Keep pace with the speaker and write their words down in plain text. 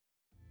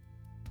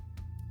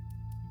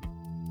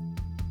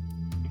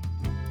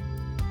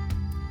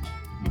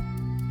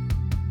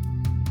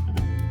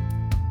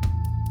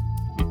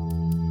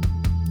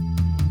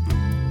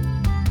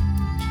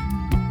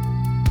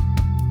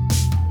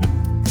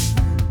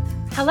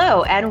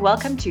Hello, and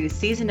welcome to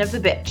Season of the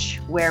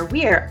Bitch, where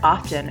we are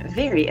often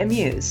very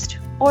amused,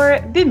 or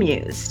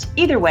bemused.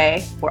 Either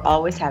way, we're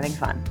always having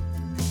fun.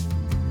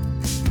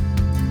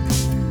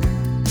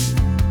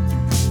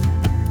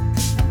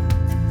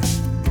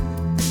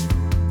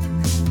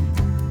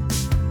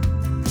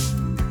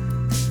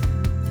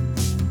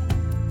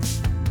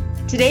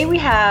 Today we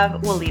have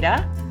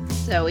Walida,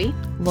 Zoe,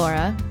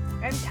 Laura,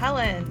 and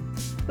Helen.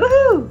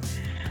 Woohoo!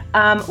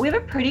 We have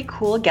a pretty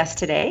cool guest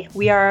today.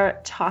 We are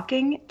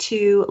talking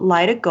to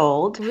Lyda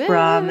Gold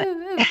from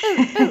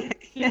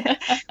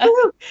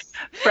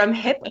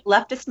Hip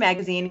Leftist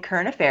Magazine,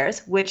 Current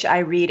Affairs, which I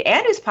read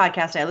and whose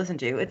podcast I listen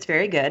to. It's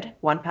very good.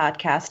 One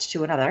podcast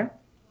to another.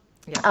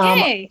 Yeah.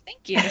 Yay,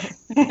 thank you.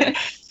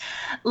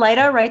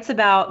 Lyda writes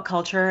about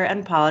culture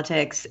and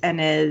politics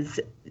and is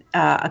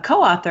a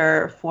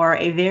co-author for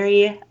a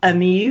very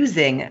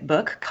amusing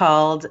book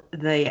called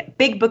The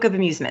Big Book of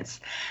Amusements.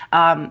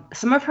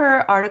 Some of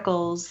her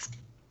articles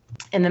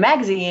in the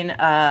magazine,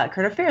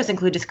 Current Affairs,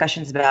 include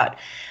discussions about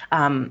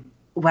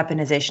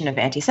weaponization of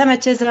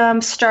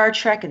anti-Semitism, Star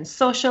Trek and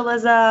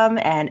socialism,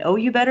 and oh,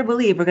 you better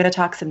believe we're going to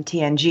talk some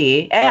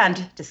TNG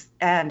and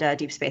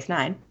Deep Space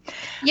Nine.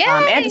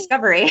 And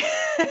Discovery.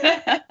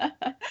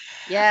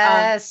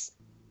 Yes.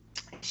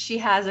 She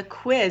has a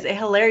quiz, a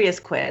hilarious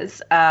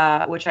quiz,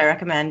 which I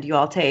recommend you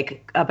all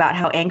take, about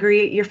how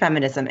angry your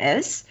feminism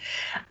is.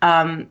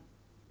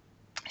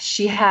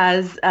 She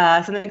has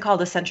something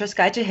called A Centrist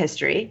Guide to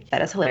History.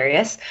 That is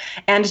hilarious.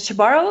 And to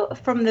borrow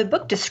from the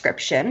book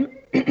description,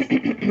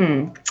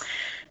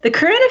 The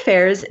Current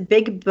Affairs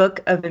Big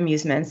Book of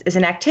Amusements is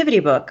an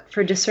activity book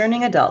for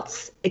discerning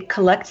adults. It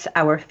collects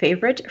our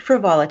favorite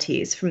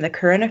frivolities from the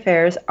Current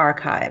Affairs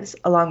archives,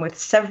 along with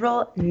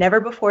several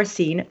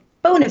never-before-seen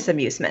bonus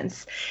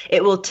amusements.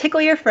 It will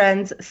tickle your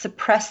friends,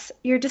 suppress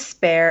your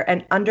despair,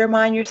 and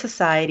undermine your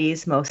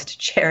society's most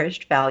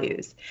cherished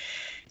values.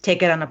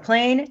 Take it on a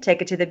plane,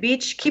 take it to the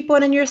beach, keep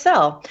one in your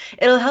cell.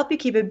 It'll help you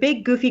keep a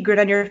big goofy grin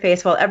on your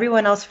face while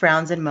everyone else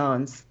frowns and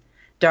moans.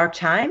 Dark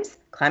times?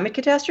 Climate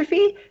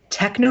catastrophe?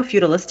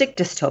 Techno-feudalistic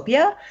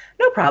dystopia?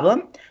 No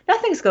problem.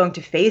 Nothing's going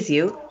to faze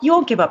you. You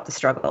won't give up the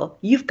struggle.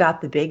 You've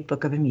got the Big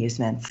Book of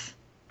Amusements.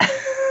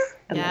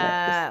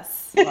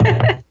 Yes. Well,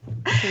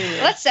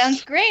 that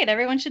sounds great.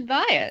 Everyone should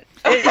buy it.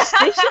 They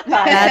should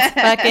buy that's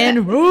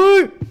fucking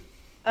right.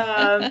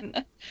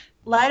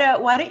 Lyda,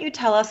 why don't you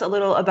tell us a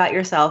little about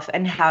yourself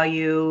and how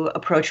you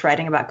approach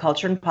writing about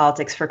culture and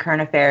politics for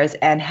Current Affairs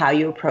and how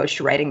you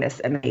approached writing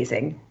this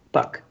amazing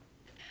book?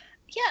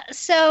 Yeah,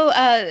 so,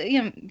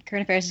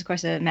 Current Affairs is, of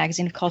course, a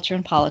magazine of culture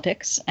and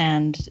politics,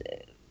 and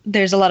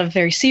there's a lot of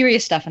very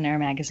serious stuff in our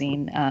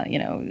magazine.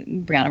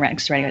 Brianna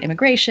Ranks writing about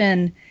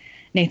immigration.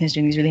 Nathan's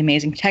doing these really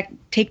amazing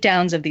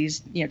takedowns of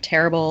these,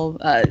 terrible,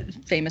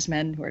 famous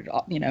men who are,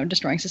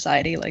 destroying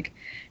society, like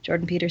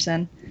Jordan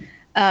Peterson.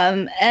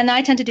 And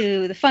I tend to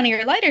do the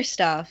funnier, lighter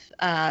stuff,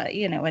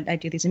 when I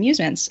do these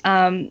amusements.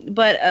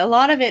 But a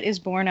lot of it is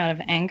born out of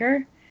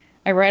anger.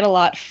 I write a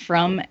lot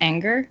from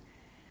anger.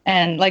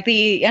 And like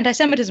the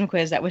anti-Semitism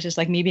quiz, that was just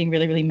like me being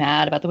really, really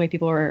mad about the way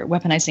people were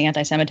weaponizing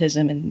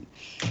anti-Semitism. And,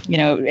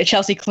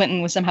 Chelsea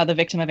Clinton was somehow the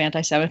victim of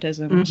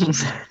anti-Semitism.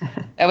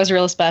 Mm-hmm. That was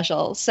real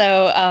special.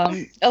 So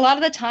a lot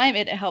of the time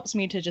it helps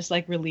me to just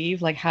like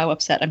relieve like how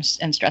upset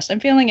and stressed I'm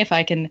feeling if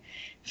I can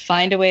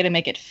find a way to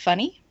make it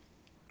funny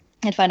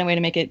and find a way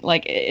to make it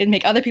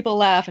make other people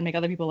laugh and make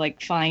other people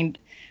like find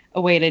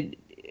a way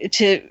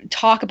to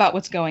talk about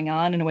what's going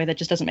on in a way that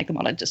just doesn't make them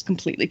want to just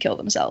completely kill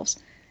themselves.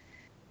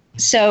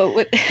 So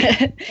with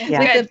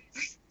the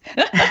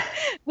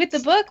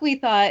book, we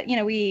thought,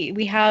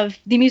 we have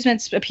the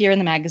amusements appear in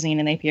the magazine,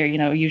 and they appear,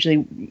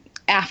 usually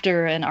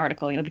after an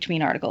article,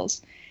 between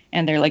articles,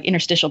 and they're like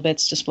interstitial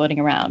bits just floating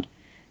around.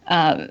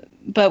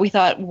 But we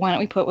thought, why don't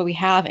we put what we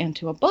have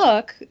into a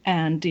book,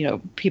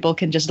 and people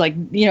can just like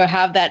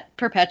have that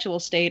perpetual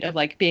state of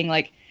like being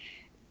like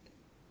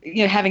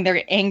having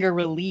their anger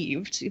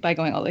relieved by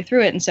going all the way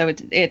through it. And so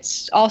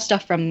it's all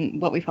stuff from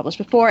what we've published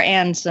before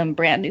and some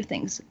brand new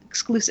things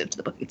exclusive to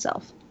the book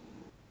itself.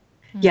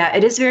 Yeah,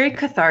 it is very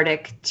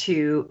cathartic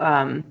to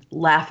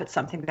laugh at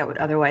something that would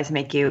otherwise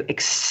make you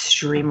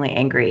extremely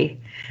angry.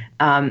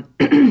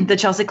 The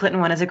Chelsea Clinton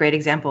one is a great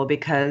example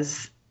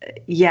because,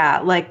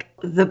 like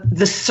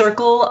the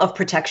circle of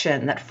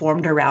protection that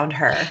formed around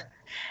her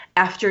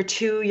after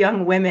two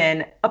young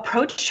women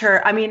approached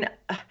her. I mean,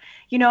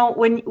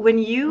 when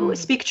you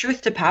speak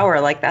truth to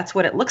power, like that's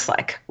what it looks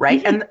like,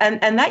 right? Mm-hmm.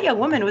 And that young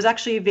woman was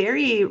actually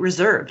very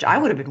reserved. I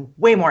would have been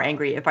way more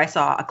angry if I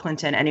saw a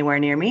Clinton anywhere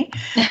near me,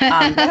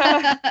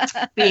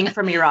 being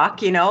from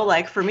Iraq,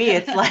 like for me,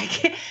 it's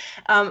like,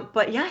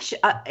 But yeah,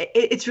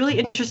 it's really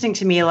interesting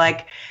to me.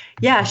 Like,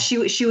 yeah,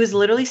 she was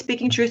literally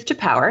speaking truth to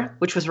power,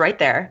 which was right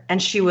there,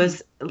 and she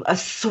was a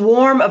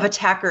swarm of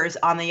attackers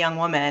on the young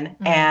woman,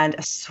 and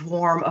a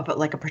swarm of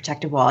like a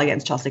protective wall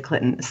against Chelsea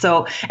Clinton.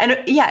 So,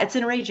 and yeah, it's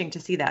enraging to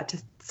see that.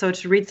 So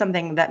to read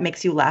something that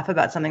makes you laugh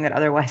about something that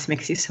otherwise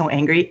makes you so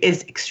angry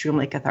is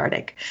extremely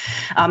cathartic.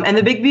 And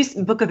the Big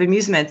Book of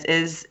Amusements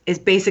is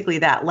basically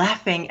that,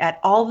 laughing at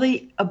all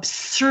the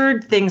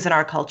absurd things in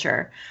our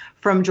culture,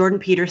 from Jordan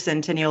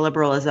Peterson to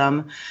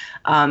neoliberalism,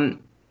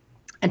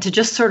 and to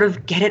just sort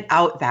of get it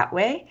out that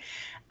way.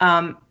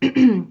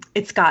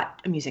 It's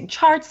got amusing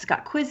charts, it's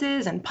got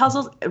quizzes and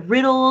puzzles,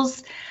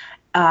 riddles.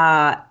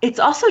 It's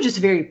also just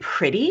very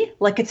pretty.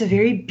 Like, it's a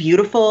very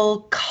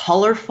beautiful,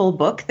 colorful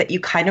book that you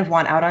kind of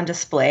want out on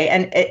display.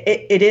 And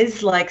it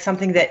is like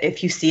something that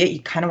if you see it, you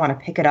kind of want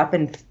to pick it up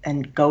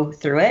and go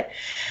through it.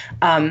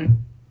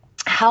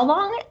 How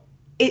long?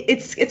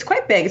 It's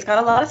quite big. It's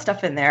got a lot of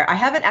stuff in there. I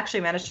haven't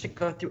actually managed to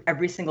go through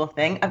every single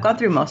thing. I've gone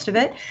through most of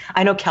it.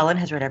 I know Kellen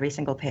has read every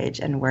single page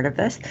and word of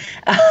this.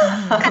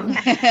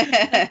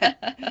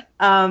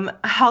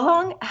 How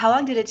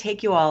long did it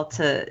take you all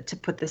to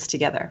put this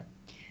together?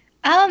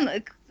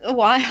 A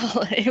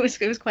while. It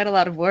was quite a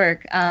lot of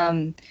work.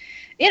 The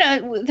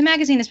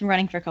magazine has been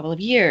running for a couple of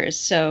years,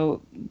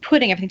 so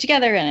putting everything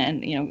together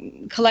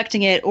and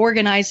collecting it,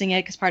 organizing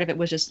it, because part of it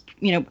was just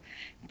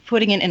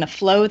putting it in a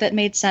flow that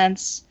made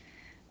sense.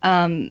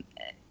 All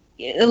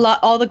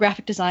the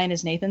graphic design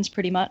is Nathan's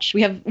pretty much.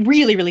 We have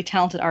really, really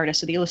talented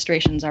artists, so the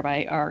illustrations are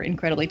by our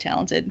incredibly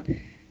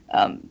talented,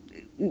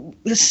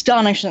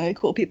 astonishingly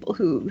cool people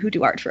who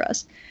do art for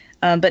us.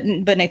 But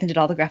Nathan did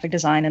all the graphic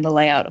design and the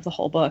layout of the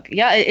whole book.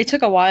 Yeah, it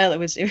took a while. It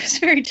was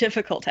very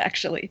difficult,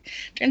 actually.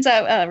 Turns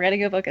out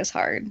writing a book is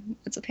hard.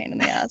 It's a pain in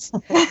the ass.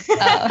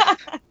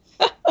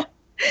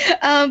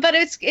 But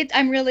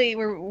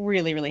we're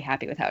really, really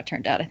happy with how it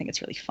turned out. I think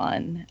it's really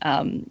fun.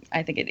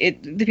 I think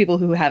the people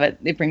who have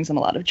it brings them a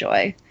lot of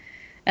joy,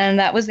 and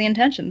that was the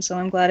intention. So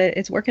I'm glad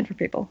it's working for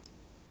people.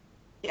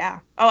 Yeah.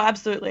 Oh,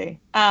 absolutely.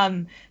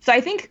 So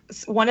I think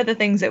one of the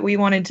things that we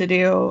wanted to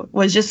do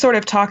was just sort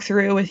of talk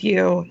through with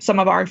you some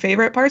of our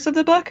favorite parts of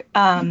the book.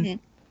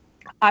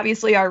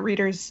 Obviously, our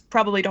readers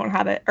probably don't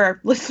have it, or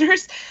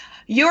listeners.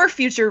 Your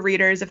future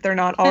readers, if they're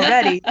not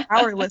already,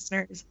 our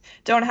listeners,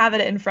 don't have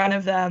it in front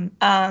of them.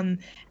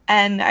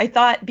 And I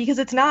thought, because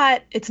it's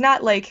not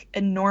like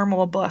a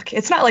normal book.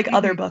 It's not like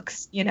other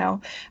books,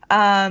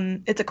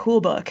 it's a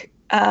cool book.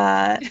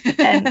 And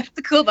it's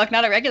a cool book,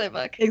 not a regular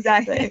book.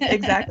 Exactly.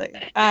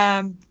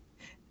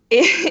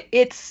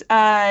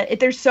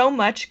 There's so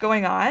much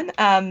going on.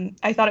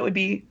 I thought it would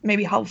be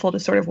maybe helpful to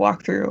sort of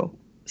walk through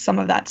some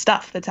of that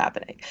stuff that's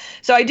happening.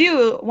 So I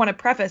do want to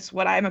preface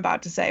what I'm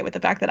about to say with the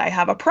fact that I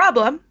have a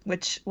problem,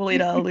 which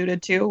Walida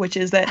alluded to, which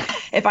is that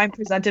if I'm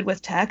presented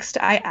with text,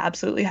 I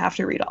absolutely have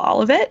to read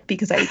all of it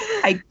because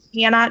I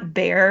cannot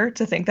bear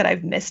to think that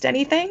I've missed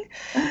anything.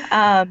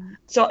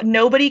 So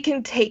nobody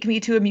can take me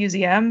to a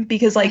museum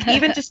because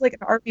even just like an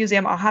art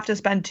museum, I'll have to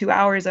spend 2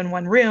 hours in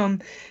one room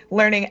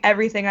learning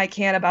everything I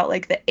can about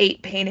like the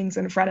 8 paintings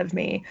in front of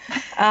me.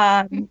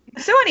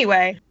 So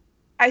anyway,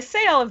 I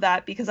say all of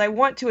that because I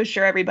want to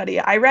assure everybody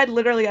I read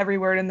literally every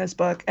word in this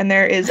book, and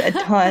there is a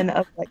ton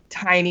of like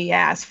tiny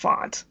ass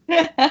font.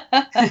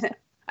 I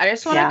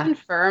just want to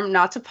confirm,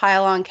 not to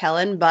pile on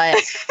Kellen, but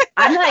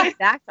I'm the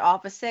exact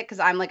opposite because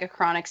I'm like a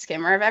chronic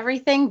skimmer of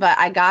everything. But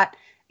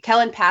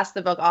Kellen passed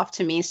the book off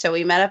to me, so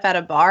we met up at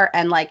a bar,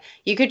 and like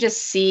you could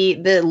just see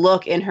the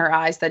look in her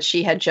eyes that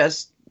she had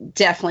just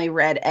definitely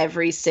read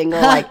every single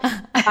like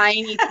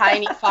tiny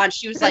font.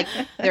 She was like,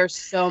 there's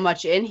so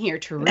much in here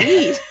to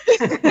read.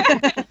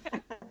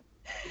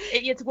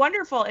 It's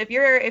wonderful if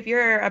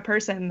you're a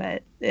person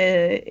that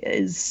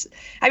is,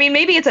 I mean,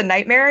 maybe it's a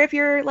nightmare if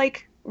you're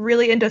like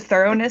really into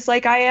thoroughness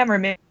like I am, or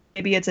maybe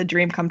it's a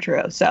dream come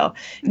true. So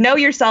know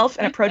yourself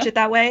and approach it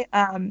that way.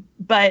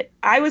 But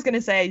I was going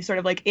to say sort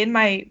of like in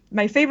my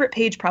favorite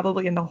page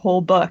probably in the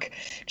whole book,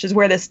 which is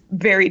where this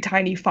very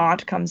tiny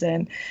font comes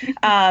in,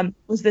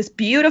 was this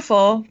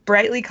beautiful,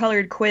 brightly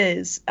colored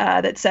quiz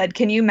that said,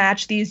 can you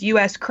match these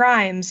U.S.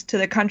 crimes to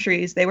the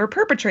countries they were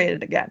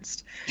perpetrated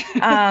against?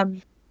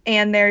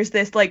 And there's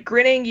this like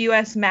grinning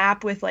U.S.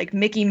 map with like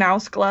Mickey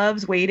Mouse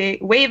gloves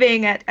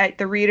waving at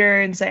the reader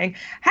and saying,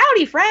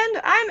 howdy,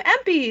 friend, I'm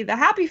Empy, the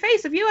happy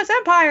face of U.S.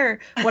 Empire.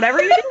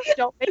 Whatever you do,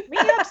 don't make me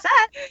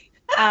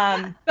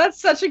upset.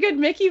 That's such a good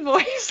Mickey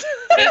voice.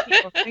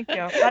 Thank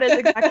you. That is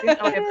exactly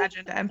how I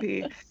imagined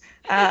Empy,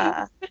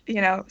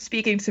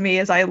 speaking to me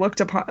as I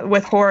looked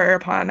with horror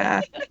upon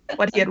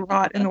what he had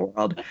wrought in the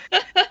world.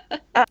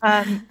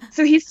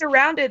 So he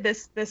surrounded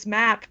this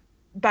map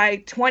by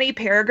 20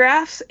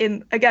 paragraphs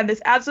in, again,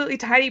 this absolutely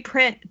tiny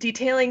print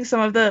detailing some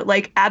of the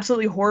like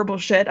absolutely horrible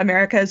shit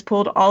America has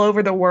pulled all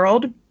over the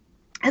world.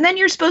 And then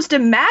you're supposed to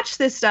match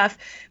this stuff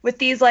with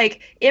these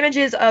like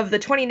images of the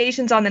 20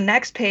 nations on the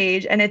next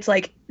page. And it's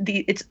like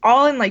it's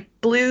all in like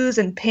blues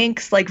and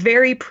pinks, like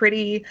very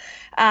pretty.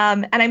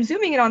 And I'm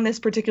zooming in on this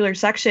particular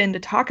section to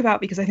talk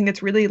about because I think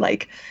it's really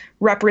like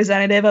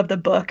representative of the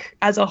book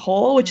as a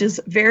whole, which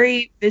is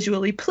very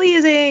visually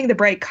pleasing, the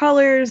bright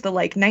colors, the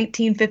like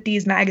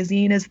 1950s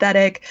magazine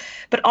aesthetic,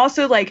 but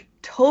also like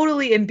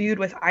totally imbued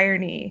with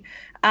irony.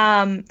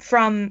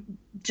 From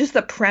just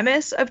the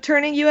premise of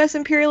turning U.S.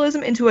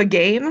 imperialism into a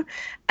game,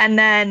 and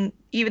then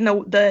even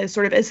the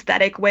sort of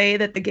aesthetic way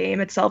that the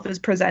game itself is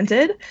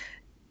presented.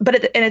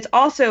 But it's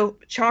also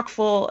chock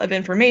full of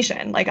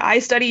information. Like, I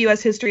study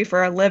U.S. history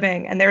for a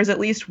living, and there's at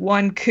least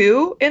one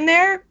coup in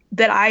there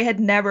that I had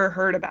never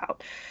heard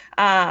about.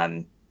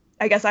 I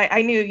guess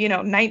I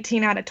knew,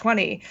 19 out of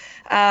 20.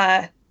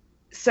 I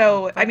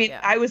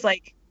was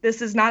like,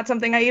 this is not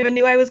something I even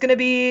knew I was going to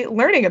be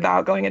learning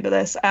about going into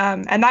this.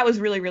 And that was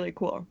really, really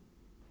cool.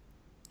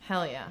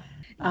 Hell yeah.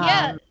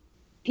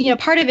 Yeah.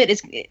 Part of it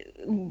is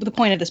the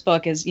point of this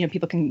book is,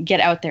 people can get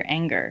out their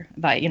anger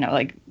by,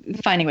 like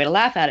finding a way to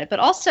laugh at it. But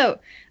also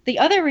the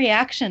other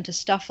reaction to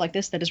stuff like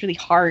this that is really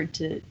hard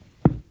to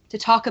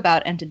talk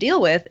about and to deal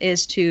with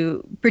is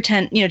to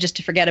pretend, just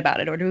to forget about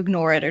it or to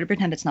ignore it or to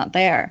pretend it's not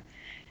there.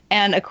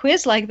 And a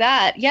quiz like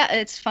that, yeah,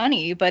 it's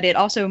funny, but it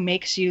also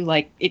makes you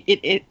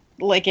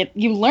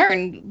you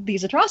learn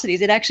these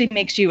atrocities. It actually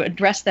makes you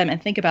address them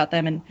and think about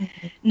them and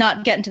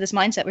not get into this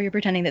mindset where you're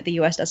pretending that the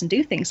U.S. doesn't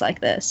do things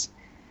like this.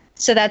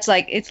 So that's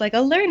like, it's like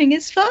a learning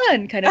is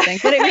fun kind of thing.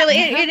 But it really,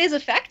 it is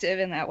effective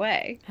in that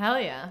way.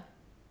 Hell yeah.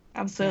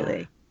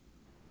 Absolutely.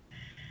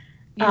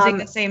 Yeah. Using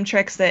the same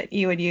tricks that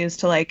you would use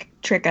to like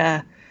trick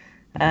a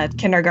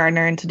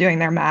kindergartner into doing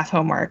their math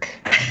homework.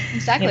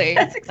 Exactly.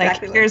 That's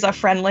exactly like, here's a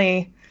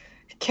friendly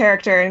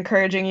character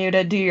encouraging you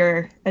to do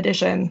your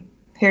addition.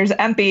 Here's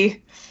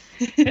Empy.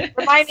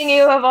 Reminding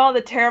you of all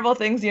the terrible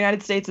things the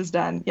United States has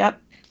done.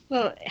 Yep.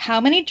 Well, how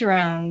many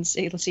drones?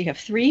 Let's see, you have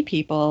 3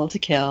 people to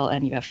kill,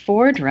 and you have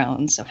 4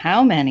 drones. So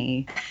how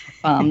many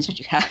bombs would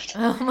you have? Is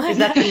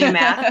that the new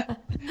math?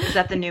 Is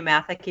that the new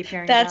math I keep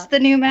hearing That's about? the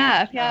new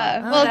math,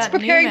 yeah. Oh, well, it's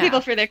preparing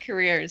people for their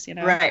careers,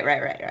 Right.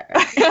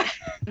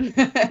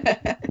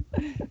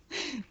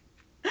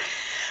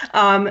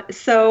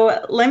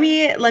 So let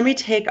me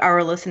take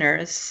our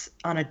listeners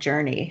on a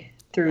journey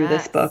through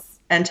this book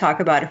and talk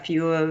about a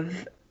few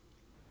of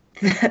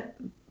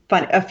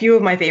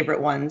my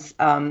favorite ones.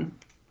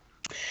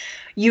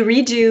 You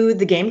redo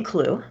the game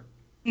Clue,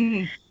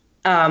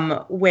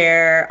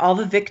 where all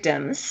the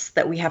victims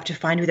that we have to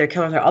find who their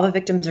killers are, all the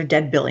victims are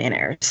dead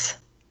billionaires,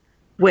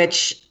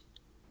 which,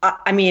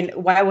 I mean,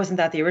 why wasn't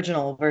that the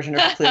original version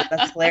of Clue?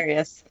 That's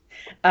hilarious.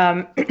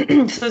 So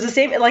it's the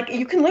same, like,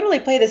 you can literally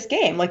play this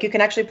game. Like, you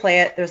can actually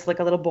play it. There's like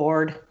a little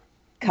board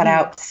cut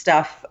out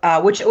stuff,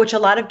 which a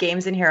lot of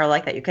games in here are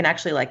like that. You can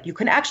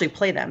actually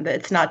play them.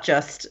 It's not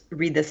just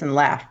read this and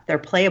laugh. They're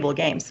playable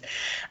games.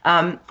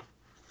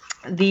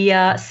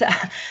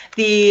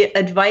 The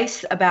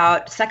advice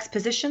about sex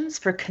positions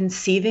for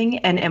conceiving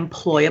an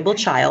employable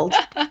child.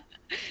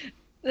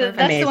 That's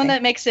Amazing. the one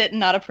that makes it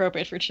not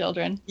appropriate for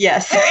children.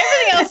 Yes.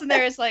 Everything else in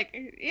there is like,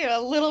 a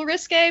little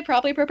risque,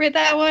 probably appropriate.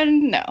 That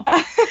one, no.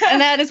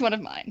 And that is one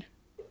of mine.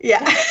 Yeah,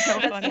 that's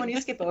the one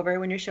you skip over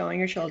when you're showing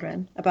your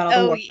children about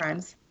all the war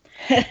crimes.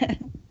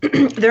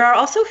 There are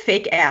also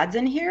fake ads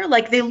in here.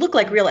 Like, they look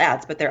like real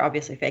ads, but they're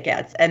obviously fake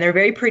ads. And they're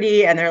very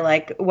pretty, and they're,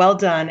 like, well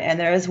done. And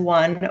there is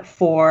one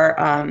for,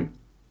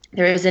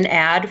 there is an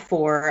ad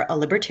for a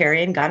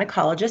libertarian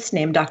gynecologist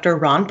named Dr.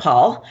 Ron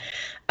Paul,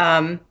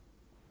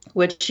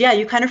 which, yeah,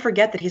 you kind of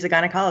forget that he's a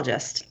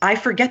gynecologist. I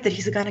forget that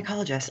he's a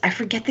gynecologist. I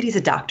forget that he's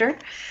a doctor.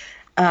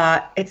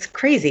 It's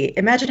crazy.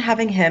 Imagine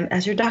having him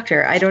as your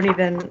doctor. I don't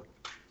even...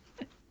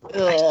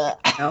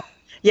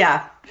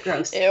 Yeah,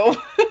 gross. Ew.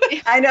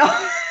 I know.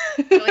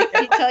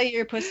 He'd tell you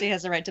your pussy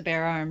has the right to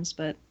bear arms,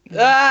 but you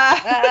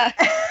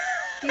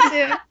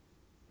too.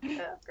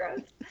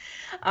 Gross.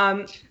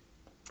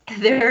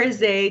 There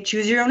is a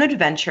choose your own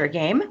adventure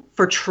game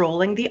for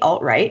trolling the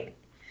alt-right,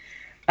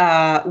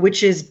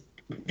 which is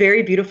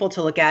very beautiful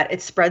to look at.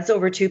 It spreads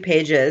over 2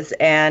 pages,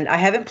 and I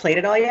haven't played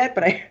it all yet,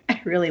 but I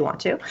really want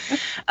to.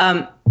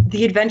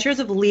 The Adventures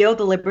of Leo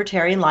the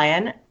Libertarian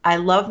Lion. I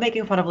love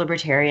making fun of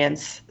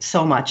libertarians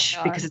so much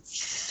because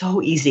it's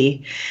so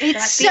easy.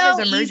 It's that so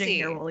theme is emerging easy.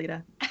 here,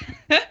 Walida.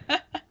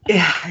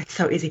 Yeah, it's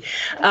so easy.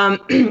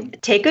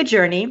 Take a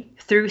journey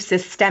through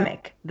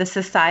Systemic, the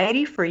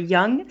Society for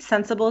Young,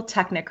 Sensible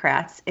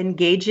Technocrats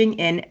Engaging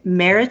in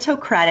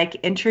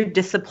Meritocratic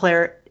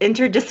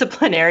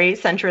Interdisciplinary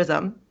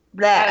Centrism.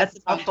 That's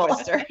a mouthful.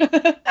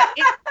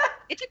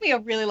 It took me a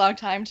really long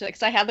time to,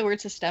 because I had the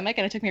word systemic,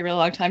 and it took me a really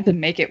long time to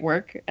make it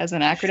work as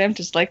an acronym,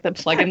 just like to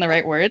plug in the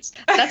right words.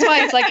 That's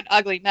why it's like an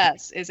ugly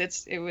mess. It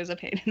was a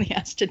pain in the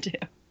ass to do.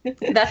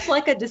 That's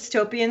like a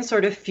dystopian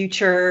sort of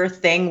future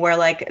thing where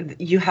like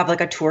you have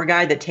like a tour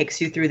guide that takes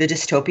you through the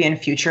dystopian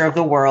future of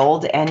the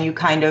world, and you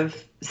kind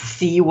of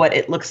see what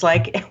it looks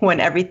like when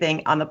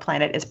everything on the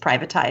planet is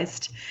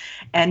privatized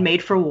and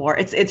made for war.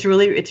 It's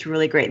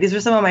really great. These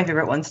are some of my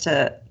favorite ones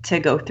to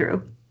go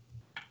through.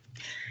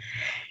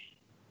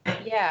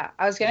 Yeah,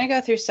 I was going to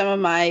go through some of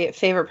my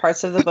favorite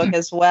parts of the book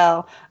as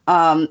well.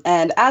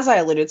 And as I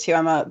alluded to,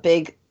 I'm a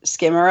big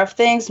skimmer of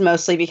things,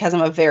 mostly because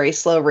I'm a very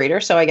slow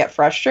reader, so I get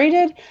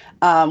frustrated,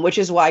 which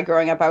is why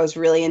growing up I was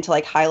really into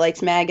like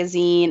Highlights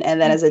magazine, and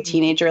then as a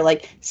teenager,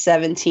 like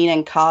 17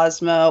 and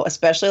Cosmo,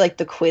 especially like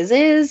the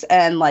quizzes,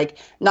 and like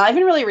not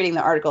even really reading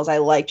the articles. I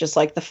like just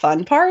like the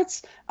fun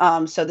parts.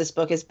 So this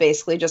book is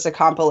basically just a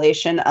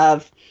compilation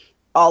of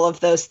all of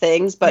those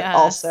things, but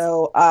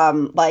also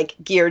like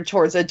geared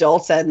towards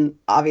adults and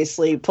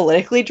obviously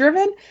politically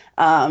driven.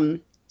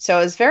 So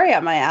it's very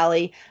up my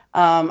alley.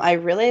 I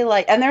really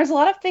like, and there's a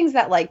lot of things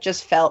that like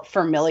just felt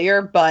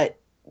familiar, but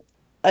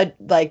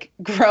like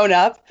grown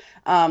up,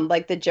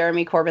 like the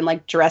Jeremy Corbyn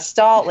like dress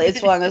doll.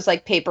 It's one of those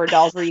like paper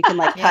dolls where you can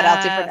like cut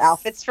out different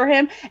outfits for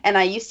him. And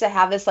I used to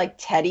have this like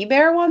teddy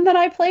bear one that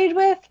I played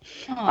with.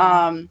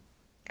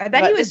 I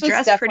bet he was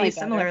dressed pretty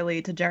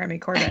similarly to Jeremy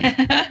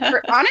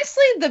Corbyn.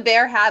 Honestly, the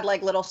bear had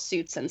like little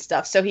suits and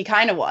stuff, so he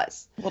kind of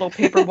was. Little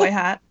paperboy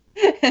hat.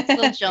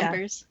 Little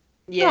jumpers.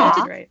 Yeah.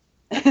 That's right.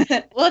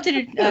 We'll have to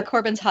do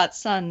Corbyn's hot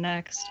son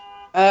next.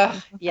 Yeah.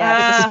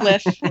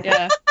 Spliff.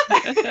 Yeah.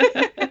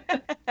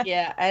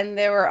 Yeah, and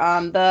there were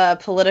the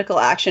political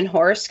action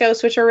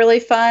horoscopes, which are really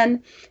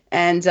fun.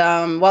 And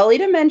while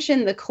Lita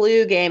mentioned the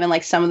Clue game and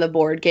like some of the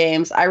board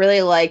games, I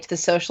really liked the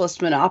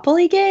Socialist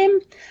Monopoly game.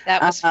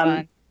 That was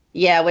fun.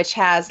 Yeah, which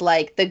has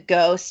like the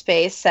go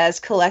space says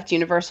collect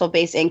universal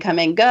base income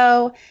and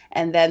go.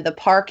 And then the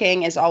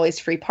parking is always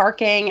free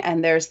parking.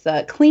 And there's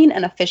the clean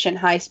and efficient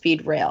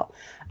high-speed rail.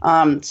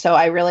 So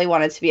I really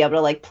wanted to be able to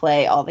like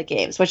play all the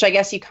games, which I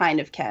guess you kind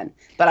of can,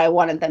 but I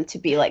wanted them to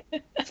be like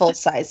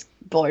full-size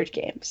board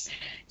games.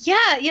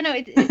 Yeah,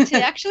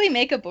 to actually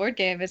make a board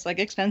game is like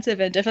expensive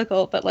and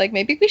difficult, but like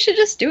maybe we should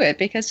just do it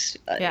because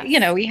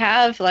we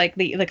have like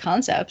the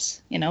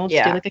concepts. We'll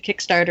just do like a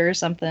Kickstarter or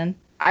something.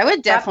 I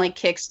would definitely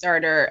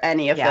Kickstarter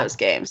any of those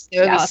games. It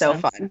would be so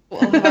fun.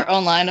 We'll have our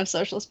own line of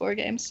socialist board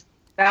games.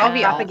 That would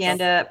be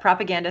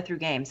propaganda through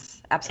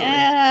games. Absolutely.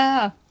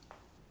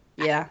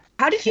 Yeah.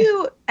 How did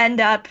you end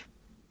up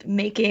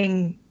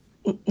making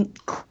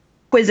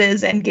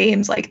quizzes and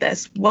games like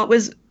this?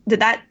 Was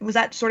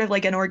that sort of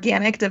like an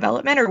organic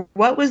development, or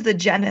what was the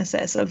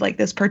genesis of like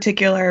this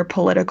particular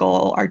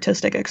political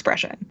artistic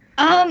expression?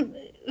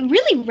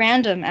 Really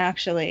random,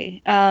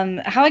 actually.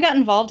 How I got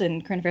involved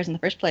in current affairs in the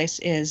first place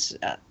is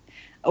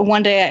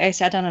one day I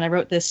sat down and I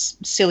wrote this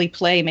silly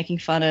play making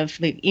fun of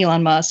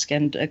Elon Musk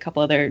and a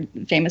couple other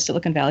famous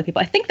Silicon Valley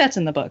people. I think that's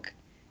in the book.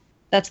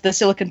 That's the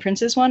Silicon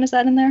Princes one. Is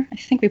that in there? I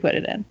think we put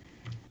it in.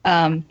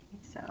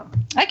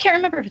 I can't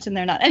remember if it's in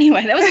there or not.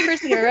 Anyway, that was the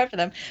first thing I wrote for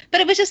them.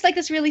 But it was just like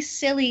this really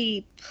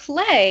silly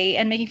play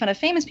and making fun of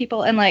famous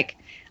people. And like,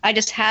 I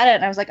just had it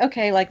and I was like,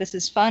 okay, like this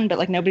is fun, but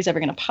like nobody's ever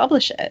going to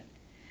publish it.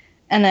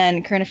 And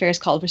then Current Affairs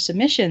called for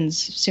submissions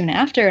soon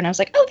after. And I was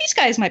like, oh, these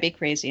guys might be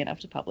crazy enough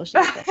to publish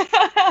this thing.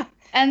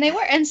 And they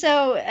were. And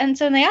so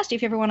they asked you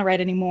if you ever want to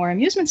write any more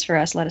amusements for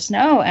us, let us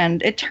know.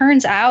 And it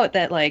turns out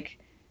that like,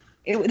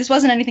 this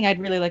wasn't anything I'd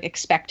really like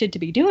expected to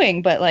be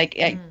doing, but like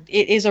it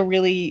is a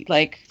really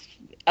like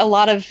a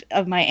lot of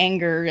my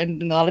anger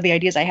and a lot of the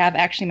ideas I have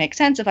actually make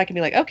sense if I can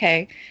be like,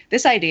 okay,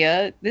 this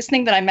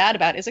thing that I'm mad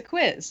about is a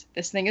quiz.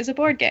 This thing is a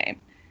board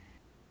game.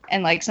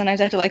 And like sometimes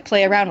I have to like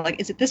play around with like,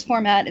 is it this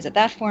format? Is it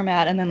that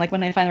format? And then like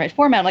when I find the right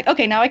format, I'm like,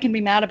 okay, now I can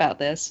be mad about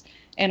this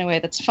in a way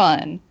that's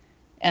fun.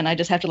 And I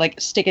just have to like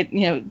stick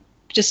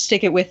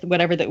it with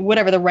whatever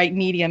the right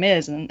medium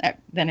is, and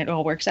then it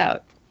all works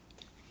out.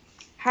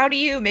 How do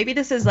you, maybe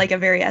this is like a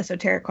very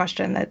esoteric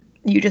question that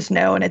you just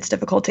know and it's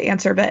difficult to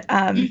answer, but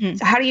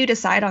how do you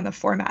decide on the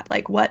format?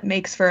 Like what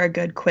makes for a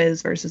good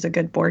quiz versus a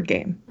good board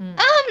game?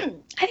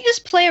 I think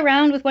just play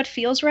around with what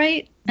feels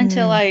right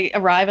until I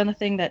arrive on the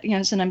thing that,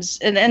 sometimes,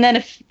 and then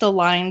if the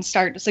lines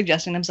start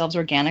suggesting themselves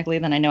organically,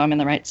 then I know I'm in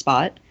the right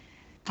spot.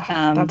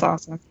 That's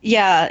awesome.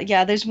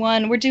 Yeah. There's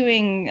one, we're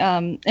doing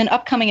an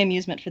upcoming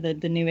amusement for the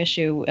new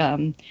issue.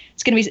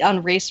 It's going to be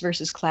on race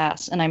versus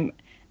class, and I'm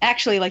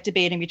actually like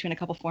debating between a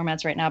couple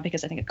formats right now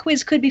because I think a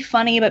quiz could be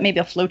funny, but maybe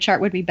a flowchart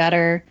would be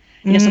better.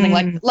 Something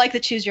like the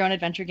choose your own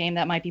adventure game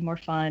that might be more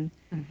fun.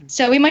 Mm-hmm.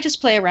 So we might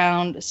just play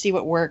around, see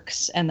what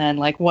works, and then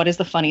like what is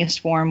the funniest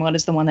form? What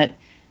is the one that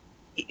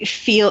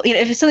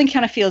if something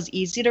kind of feels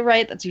easy to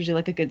write, that's usually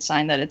like a good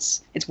sign that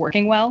it's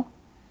working well.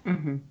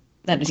 Mm-hmm.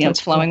 That it's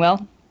flowing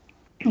well.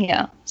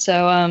 Yeah.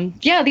 So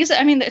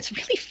it's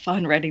really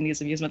fun writing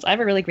these amusements. I have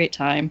a really great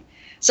time.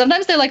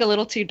 Sometimes they're like a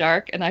little too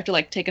dark, and I have to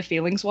like take a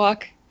feelings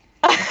walk.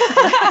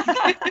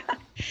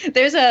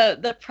 There's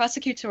the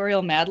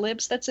prosecutorial Mad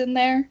Libs that's in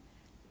there.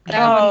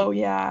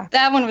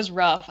 That one was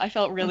rough. I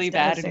felt really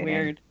bad and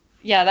weird.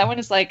 Yeah, that one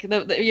is like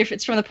if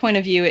it's from the point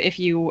of view if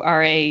you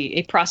are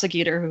a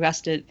prosecutor who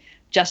has to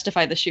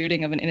justify the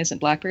shooting of an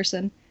innocent black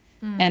person,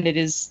 and it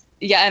is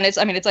and it's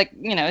like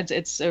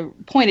it's a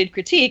pointed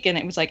critique, and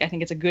it was like I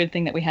think it's a good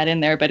thing that we had in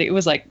there, but it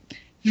was like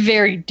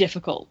very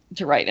difficult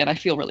to write, and I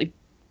feel really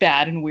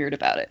bad and weird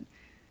about it.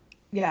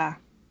 Yeah,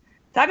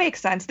 that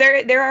makes sense.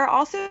 There are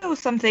also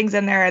some things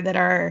in there that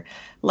are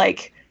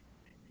like,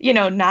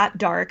 not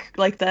dark,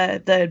 like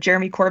the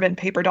Jeremy Corbyn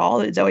paper doll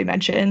that Zoe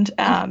mentioned.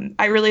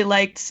 I really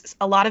liked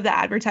a lot of the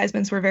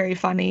advertisements were very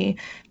funny.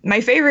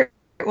 My favorite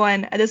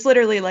one, this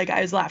literally, like, I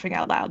was laughing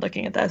out loud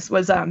looking at this,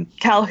 was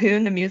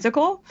Calhoun the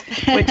musical,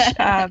 which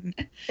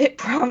it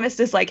promised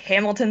this like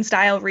Hamilton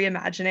style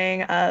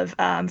reimagining of,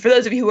 for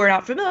those of you who are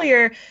not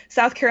familiar,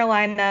 South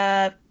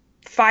Carolina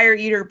fire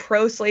eater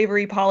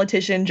pro-slavery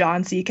politician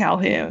John C.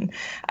 Calhoun.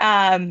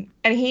 And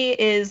he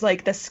is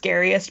like the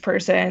scariest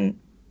person,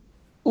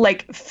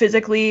 like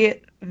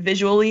physically,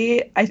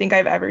 visually, I think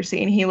I've ever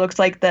seen. He looks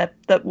like the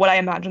what I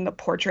imagine the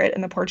portrait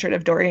in the Portrait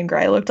of Dorian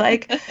Gray looked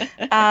like.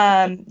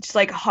 Just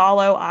like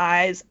hollow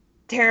eyes,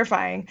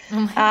 terrifying.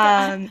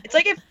 It's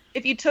like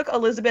if you took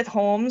Elizabeth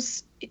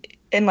Holmes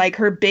and like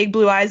her big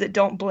blue eyes that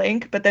don't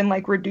blink, but then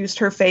like reduced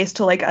her face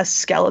to like a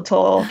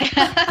skeletal,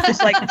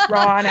 just like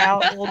drawn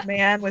out old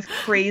man with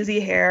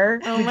crazy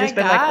hair. Oh my just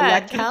been, God,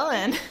 like,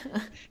 Kellen.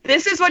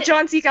 This is what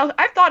John C. Calhoun.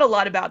 I've thought a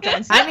lot about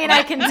John C. I mean,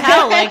 I can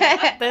tell,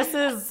 like, this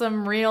is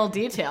some real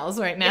details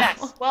right now.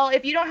 Yes. Well,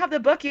 if you don't have the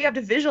book, you have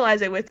to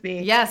visualize it with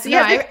me. Yes, So no,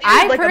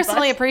 I like,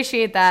 personally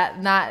appreciate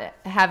that, not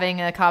having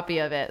a copy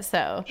of it.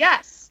 So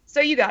Yes. So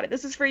you got it.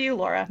 This is for you,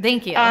 Laura.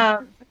 Thank you.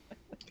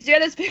 So you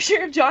had this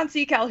picture of John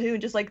C. Calhoun,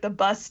 just like the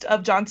bust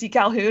of John C.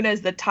 Calhoun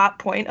as the top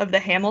point of the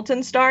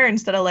Hamilton star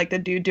instead of like the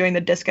dude doing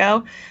the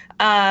disco.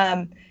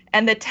 And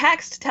the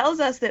text tells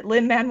us that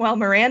Lin-Manuel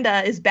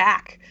Miranda is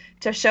back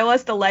to show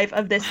us the life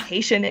of this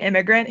Haitian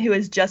immigrant who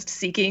is just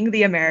seeking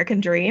the American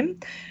dream,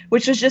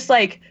 which was just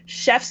like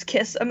chef's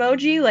kiss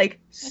emoji, like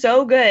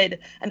so good.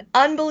 An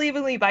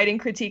unbelievably biting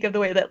critique of the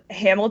way that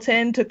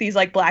Hamilton took these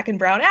like black and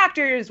brown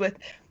actors with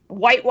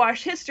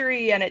whitewash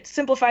history, and it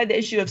simplified the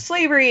issue of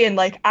slavery. And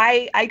like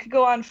I could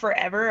go on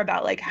forever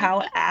about like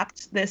how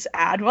apt this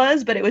ad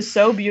was, but it was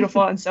so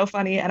beautiful and so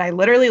funny, and I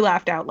literally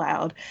laughed out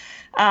loud.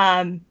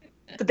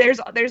 But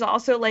there's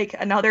also like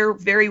another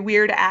very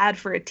weird ad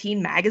for a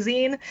teen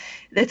magazine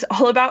that's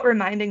all about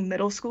reminding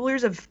middle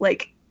schoolers of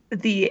like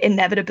the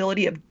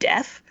inevitability of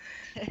death.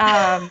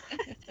 My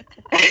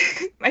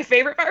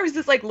favorite part was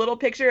this like little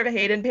picture of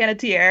Hayden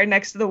Panettiere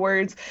next to the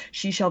words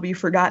 "She shall be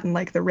forgotten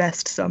like the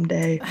rest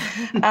someday."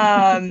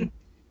 Also,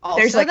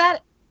 there's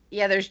like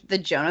there's the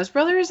Jonas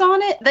Brothers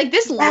on it. Like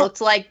this looked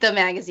like the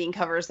magazine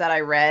covers that I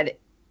read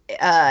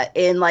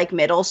in like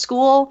middle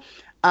school.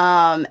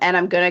 And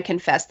I'm gonna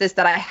confess this,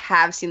 that I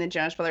have seen the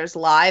Jonas Brothers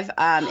live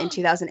in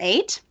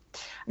 2008.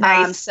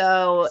 Nice.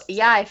 So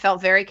yeah, I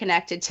felt very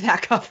connected to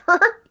that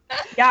cover.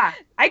 Yeah,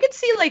 I could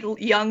see like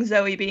young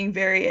Zoe being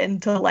very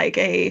into like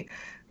a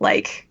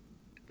like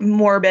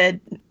morbid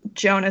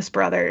Jonas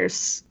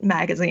Brothers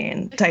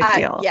magazine type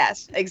deal.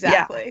 Yes,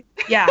 exactly.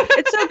 Yeah,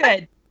 it's so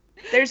good.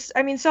 There's,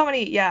 I mean, so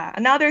many. Yeah.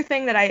 Another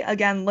thing that I,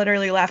 again,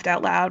 literally laughed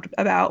out loud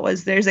about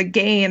was there's a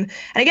game,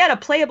 and again, a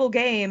playable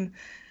game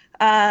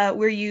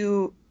where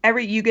you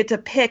get to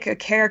pick a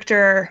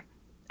character,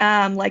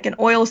 like an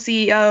oil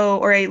CEO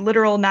or a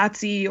literal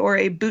Nazi or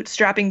a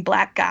bootstrapping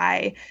black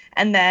guy,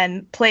 and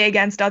then play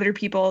against other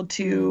people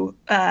to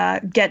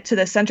get to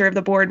the center of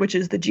the board, which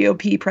is the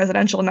GOP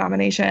presidential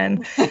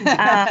nomination.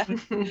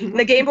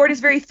 The game board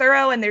is very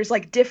thorough, and there's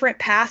like different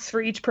paths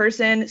for each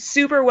person,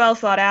 super well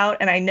thought out.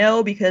 And I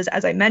know because,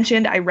 as I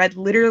mentioned, I read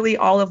literally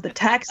all of the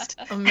text.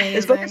 Amazing.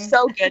 This book is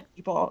so good,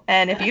 people.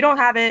 And if you don't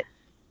have it,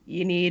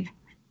 you need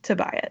to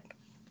buy it.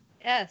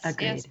 Yes,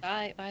 Agreed. yes,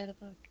 buy the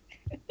book.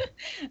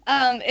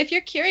 If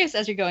you're curious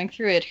as you're going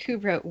through it, who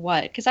wrote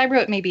what? Because I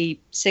wrote maybe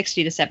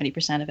 60 to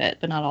 70% of it,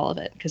 but not all of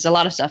it, because a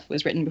lot of stuff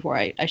was written before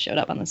I showed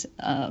up on this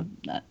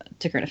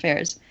to Current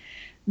Affairs.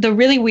 The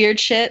really weird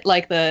shit,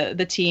 like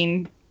the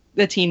teen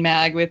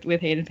mag with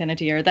Hayden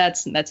Panettiere,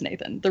 that's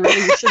Nathan. The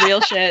really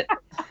surreal shit,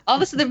 all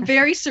this, the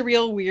very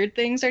surreal weird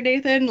things are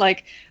Nathan.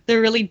 Like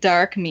the really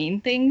dark mean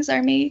things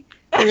are me.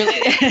 The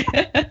really.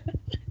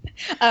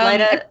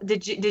 Lyda,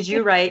 did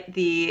you write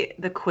the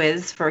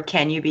quiz for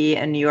Can You Be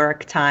a New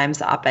York Times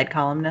op-ed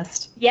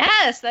columnist?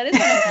 Yes, that is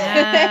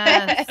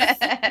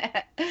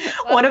Yes.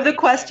 One of the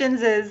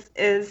questions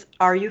is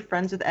Are you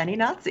friends with any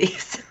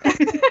Nazis?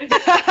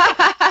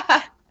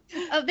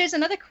 Oh, there's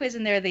another quiz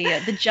in there,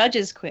 the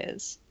judges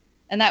quiz,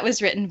 and that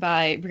was written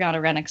by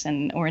Brianna Renix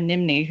and Oren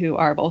Nimni, who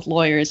are both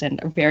lawyers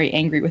and are very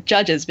angry with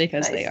judges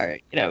because they are,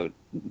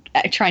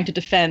 trying to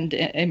defend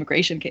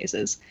immigration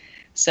cases.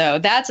 So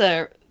that's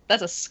a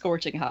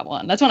scorching hot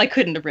one. That's one I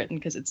couldn't have written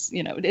because it's,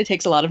 it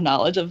takes a lot of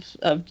knowledge of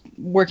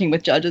working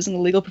with judges in the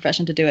legal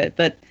profession to do it.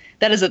 But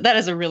that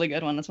is a really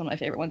good one. That's one of my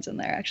favorite ones in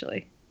there,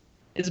 actually.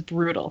 It's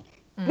brutal.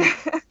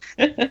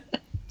 I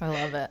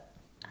love it.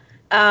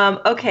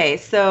 Okay,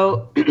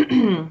 so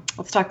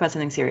let's talk about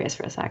something serious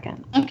for a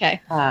second. Okay.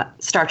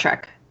 Star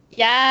Trek.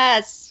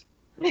 Yes.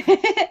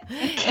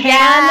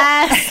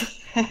 Yes.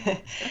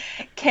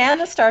 Can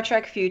the Star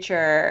Trek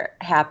future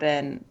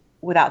happen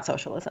without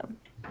socialism?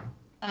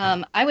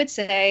 I would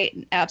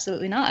say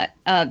absolutely not.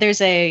 I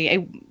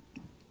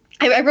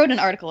wrote an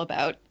article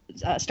about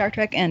Star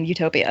Trek and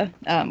Utopia.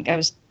 I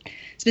was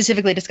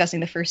specifically discussing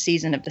the first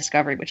season of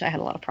Discovery, which I had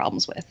a lot of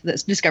problems with.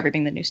 This Discovery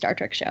being the new Star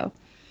Trek show,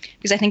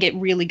 because I think it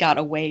really got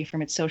away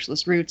from its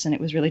socialist roots, and it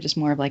was really just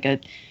more of like a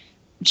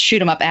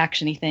shoot 'em up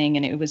actiony thing,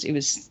 and it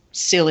was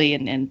silly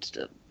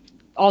and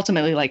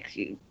ultimately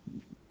like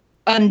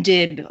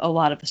undid a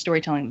lot of the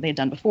storytelling that they'd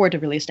done before to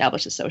really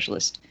establish a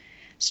socialist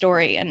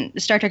story. And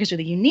Star Trek is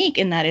really unique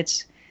in that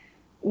it's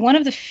one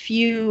of the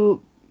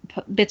few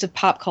bits of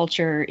pop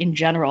culture in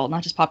general,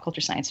 not just pop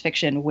culture science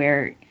fiction,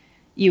 where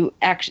you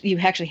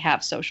actually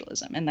have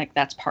socialism, and like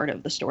that's part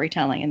of the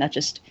storytelling, and that's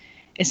just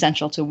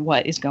essential to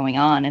what is going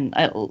on. And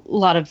a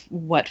lot of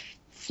what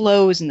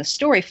flows in the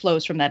story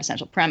flows from that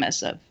essential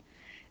premise of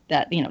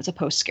that, it's a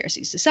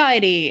post-scarcity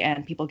society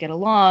and people get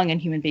along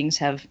and human beings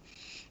have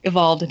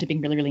evolved into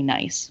being really, really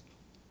nice.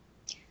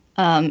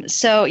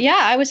 So yeah,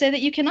 I would say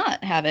that you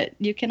cannot have it.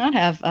 You cannot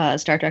have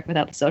Star Trek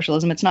without the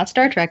socialism. It's not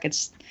Star Trek.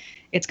 It's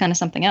kind of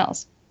something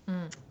else.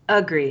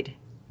 Agreed.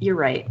 You're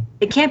right.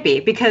 It can't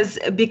be because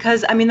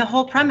I mean the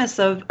whole premise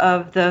of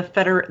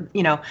the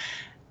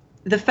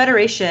the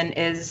Federation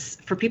is,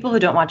 for people who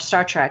don't watch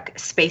Star Trek,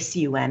 Space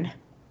UN,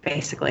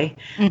 basically,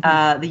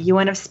 the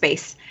UN of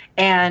space.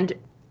 And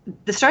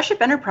the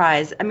Starship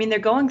Enterprise, I mean, they're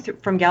going through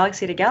from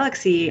galaxy to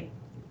galaxy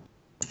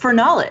for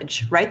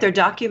knowledge, right? They're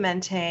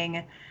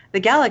documenting the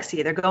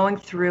galaxy. They're going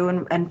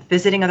through and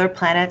visiting other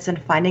planets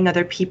and finding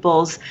other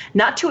peoples,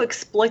 not to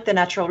exploit the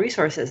natural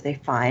resources they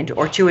find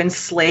or to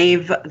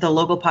enslave the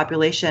local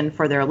population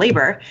for their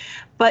labor,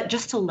 but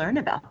just to learn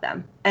about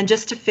them and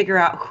just to figure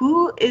out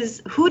who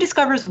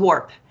discovers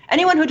warp.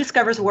 Anyone who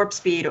discovers warp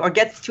speed or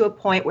gets to a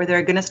point where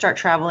they're going to start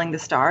traveling the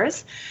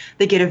stars,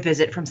 they get a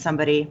visit from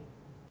somebody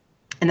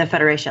in the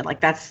Federation.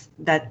 Like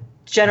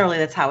generally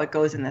that's how it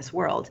goes in this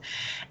world.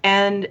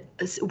 And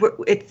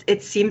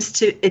it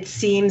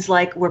seems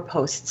like we're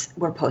post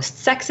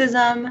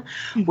sexism,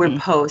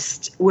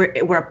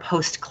 we're a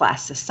post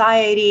class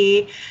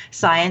society.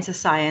 Science is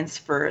science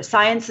for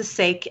science's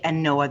sake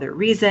and no other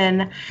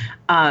reason.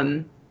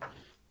 And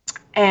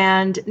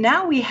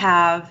now we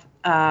have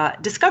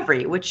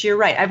Discovery, which you're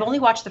right. I've only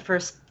watched the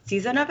first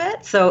season of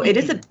it, so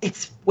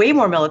it's way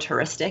more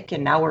militaristic,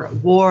 and now we're at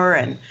war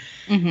and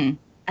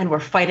we're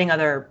fighting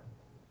other.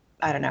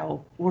 I don't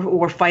know,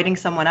 we're fighting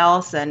someone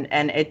else, and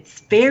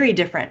it's very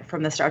different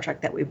from the Star Trek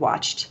that we've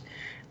watched.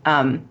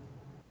 But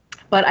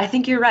I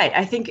think you're right.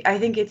 I think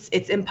it's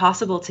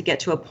impossible to get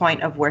to a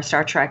point of where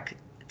Star Trek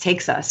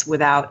takes us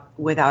without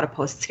a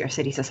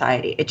post-scarcity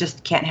society. It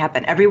just can't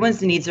happen.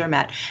 Everyone's needs are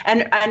met.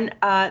 And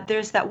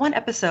there's that one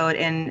episode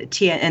in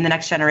The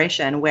Next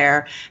Generation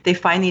where they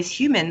find these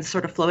humans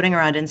sort of floating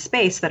around in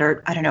space that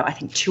are, I don't know, I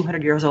think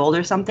 200 years old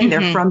or something.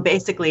 They're from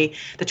basically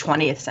the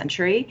 20th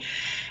century.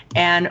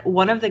 And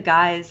one of the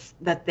guys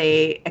that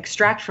they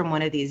extract from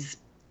one of these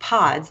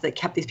pods that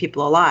kept these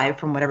people alive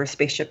from whatever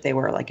spaceship they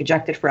were like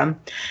ejected from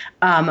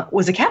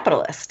was a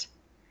capitalist.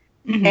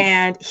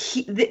 And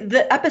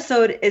the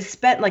episode is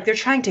spent like they're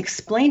trying to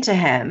explain to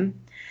him,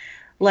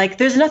 like,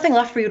 there's nothing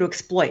left for you to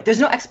exploit. There's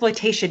no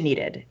exploitation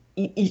needed.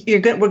 We're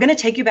going to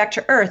take you back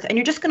to Earth, and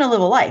you're just going to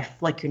live a life.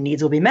 Like, your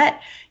needs will be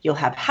met. You'll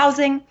have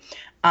housing.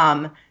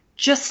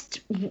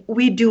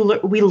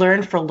 We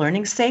learn for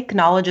learning's sake.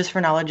 Knowledge is for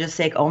knowledge's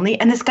sake only.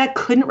 And this guy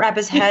couldn't wrap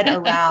his head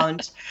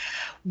around,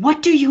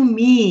 what do you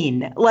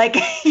mean? Like,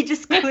 he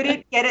just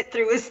couldn't get it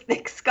through his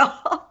thick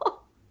skull.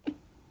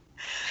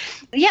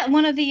 Yeah,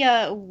 one of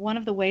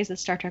the ways that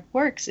Star Trek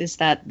works is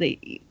that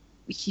the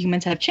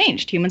humans have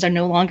changed. Humans are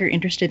no longer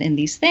interested in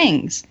these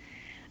things,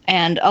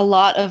 and a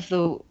lot of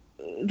the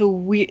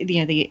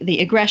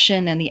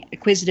aggression and the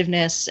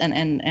acquisitiveness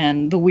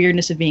and the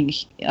weirdness of being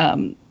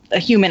a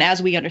human,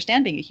 as we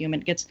understand being a human,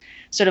 gets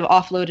sort of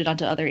offloaded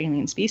onto other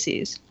alien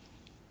species.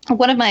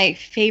 One of my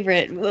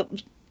favorite,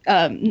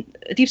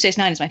 Deep Space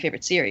Nine is my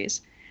favorite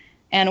series.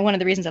 And one of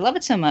the reasons I love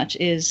it so much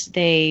is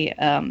they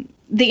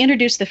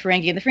introduced the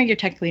Ferengi, and the Ferengi are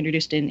technically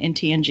introduced in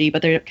TNG,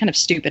 but they're kind of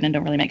stupid and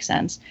don't really make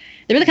sense.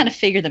 They really kind of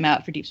figured them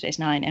out for Deep Space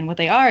Nine, and what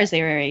they are is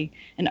they are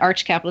an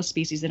arch-capitalist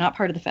species. They're not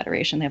part of the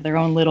Federation. They have their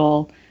own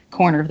little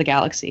corner of the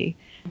galaxy,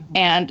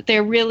 and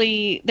they're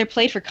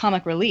played for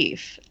comic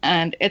relief,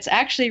 and it's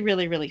actually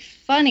really, really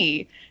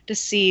funny to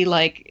see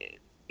like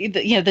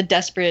the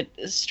desperate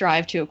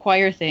strive to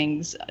acquire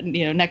things,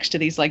 next to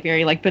these like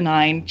very like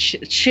benign,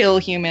 chill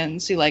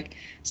humans who like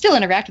still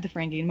interact with the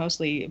Ferengi in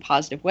mostly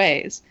positive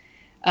ways.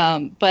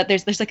 But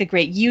there's like a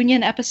great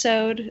Union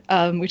episode,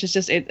 which is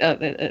just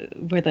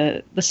where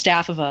the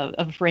staff of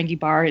a Ferengi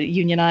bar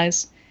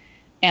unionize,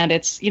 and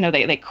it's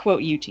they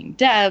quote Eugene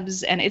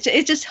Debs, and it's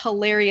just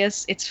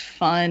hilarious. It's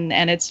fun,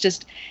 and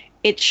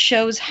it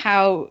shows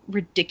how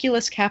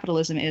ridiculous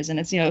capitalism is,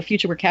 and it's a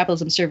future where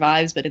capitalism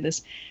survives, but in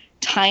this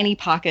tiny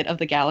pocket of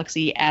the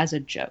galaxy as a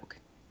joke.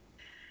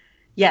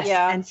 Yes,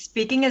 yeah. And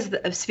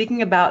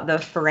speaking about the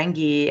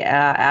Ferengi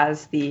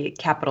as the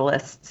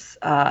capitalists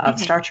of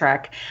Star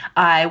Trek,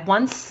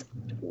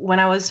 when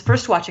I was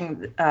first watching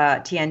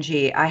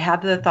TNG, I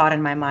had the thought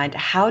in my mind: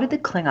 how did the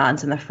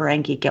Klingons and the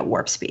Ferengi get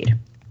warp speed?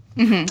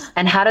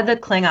 And how did the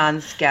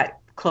Klingons get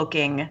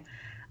cloaking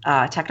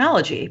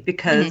technology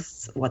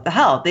because what the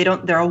hell?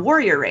 They're a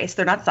warrior race.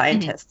 They're not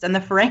scientists. And the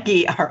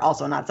Ferengi are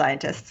also not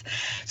scientists.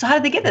 So how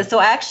did they get this? So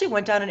I actually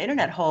went down an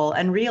internet hole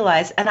and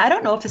realized, and I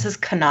don't know if this is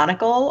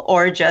canonical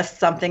or just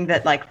something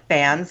that like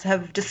fans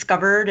have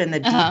discovered in the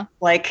deep,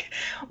 like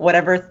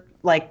whatever,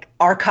 like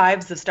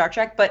archives of Star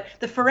Trek, but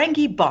the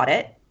Ferengi bought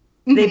it.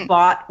 They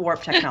bought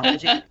warp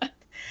technology.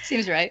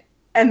 Seems right.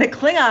 And the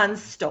Klingons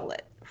stole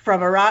it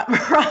from a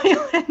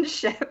Romulan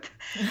ship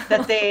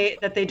that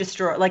they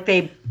destroyed. Like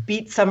they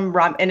beat some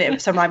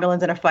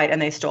Romulans in a fight,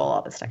 and they stole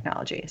all this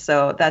technology.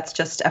 So that's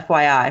just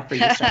FYI for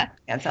you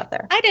fans out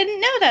there. I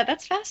didn't know that.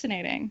 That's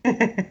fascinating.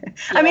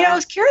 I mean, I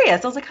was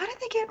curious. I was like, how did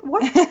they get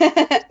warp?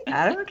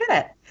 I don't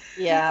get it.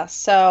 Yeah.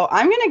 So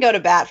I'm gonna go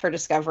to bat for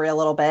Discovery a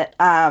little bit,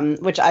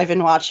 which I've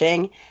been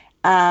watching,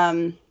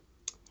 and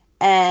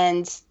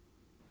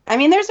I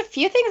mean, there's a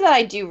few things that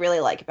I do really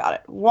like about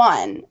it.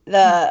 One,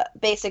 the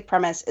basic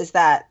premise is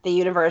that the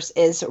universe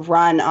is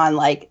run on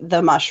like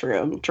the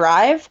mushroom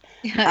drive.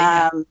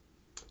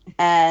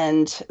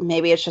 And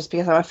maybe it's just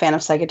because I'm a fan of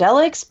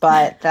psychedelics,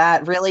 but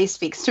that really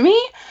speaks to me.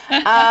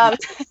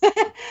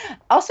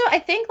 Also,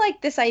 I think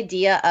like this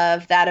idea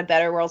of that a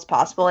better world's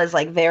possible is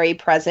like very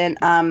present,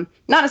 not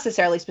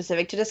necessarily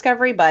specific to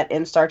Discovery, but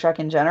in Star Trek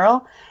in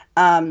general.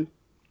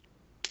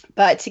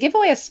 But to give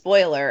away a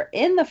spoiler,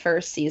 in the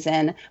first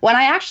season, when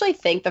I actually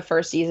think the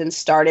first season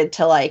started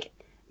to like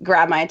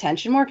grab my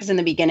attention more, because in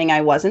the beginning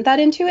I wasn't that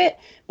into it,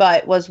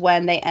 but was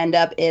when they end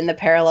up in the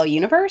parallel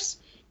universe.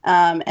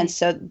 And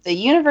so the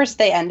universe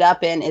they end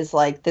up in is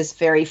like this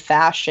very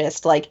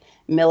fascist, like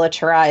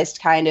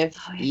militarized kind of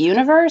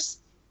universe.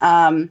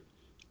 And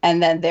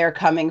then they're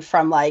coming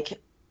from like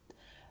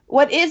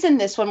what is in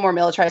this one more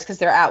militarized because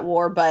they're at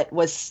war, but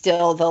was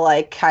still the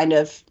like kind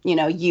of, you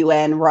know,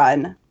 UN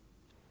run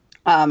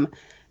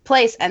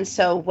place. And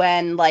so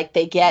when like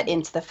they get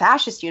into the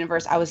fascist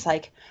universe, I was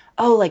like,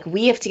 oh, like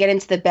we have to get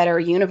into the better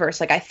universe.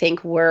 Like I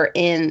think we're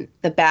in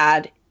the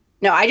bad.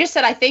 No, I just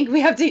said I think we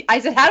have to. I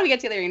said, how do we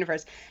get to the other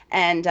universe?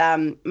 And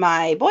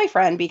my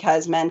boyfriend,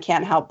 because men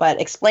can't help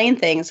but explain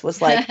things,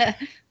 was like,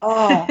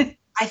 oh,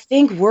 I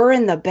think we're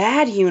in the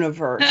bad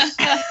universe.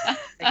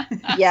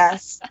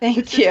 Yes,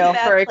 thank you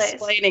for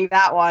explaining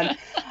that one.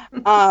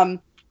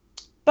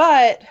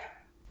 But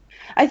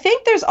I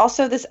think there's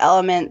also this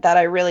element that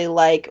I really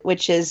like,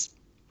 which is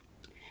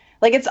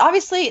like, it's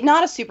obviously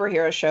not a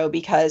superhero show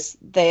because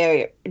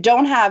they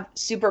don't have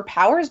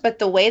superpowers, but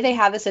the way they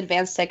have this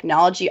advanced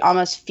technology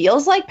almost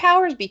feels like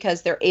powers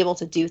because they're able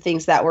to do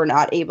things that we're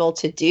not able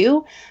to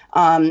do.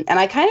 And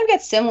I kind of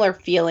get similar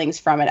feelings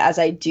from it as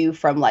I do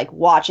from like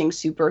watching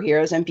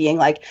superheroes and being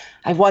like,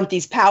 I want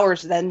these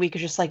powers, then we could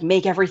just like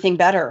make everything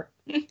better.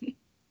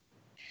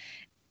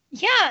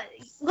 Yeah.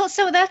 Well,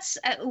 so that's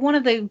one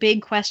of the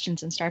big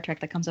questions in Star Trek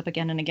that comes up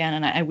again and again,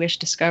 and I wish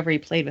Discovery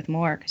played with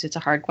more because it's a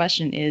hard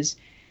question, is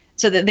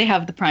so that they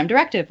have the Prime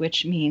Directive,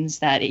 which means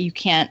that you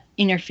can't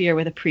interfere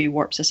with a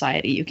pre-warp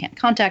society. You can't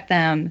contact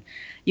them.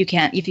 You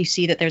can't, if you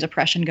see that there's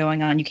oppression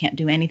going on, you can't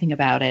do anything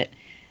about it.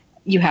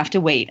 You have to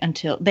wait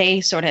until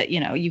they sort of, you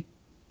know,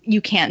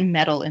 you can't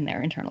meddle in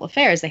their internal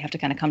affairs. They have to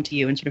kind of come to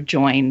you and sort of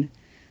join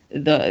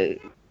the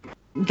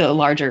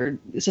larger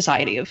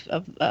society of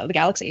the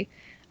galaxy.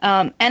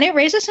 And it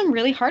raises some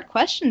really hard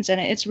questions,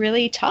 and it's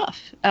really tough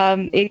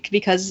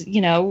because,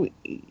 you know,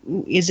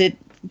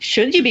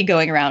 should you be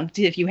going around,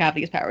 if you have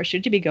these powers,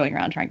 should you be going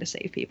around trying to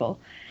save people?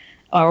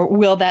 Or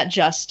will that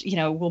just, you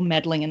know, will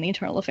meddling in the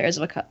internal affairs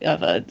of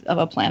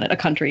a planet, a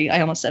country, I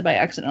almost said by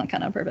accident,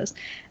 kind of on purpose,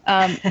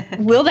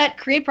 will that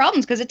create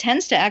problems? Because it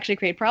tends to actually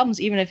create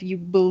problems, even if you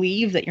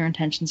believe that your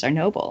intentions are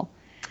noble.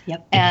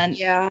 Yep. And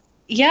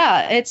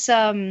yeah, it's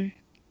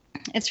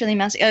really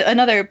messy.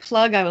 Another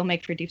plug I will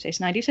make for Deep Space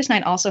Nine. Deep Space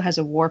Nine also has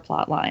a war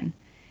plot line,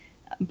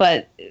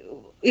 but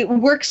it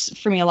works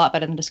for me a lot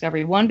better than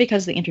Discovery. One,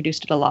 because they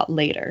introduced it a lot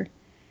later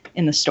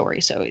in the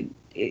story, so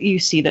you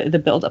see the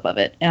buildup of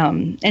it.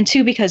 And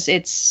two, because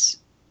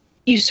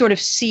you sort of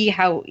see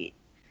how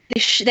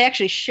they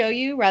actually show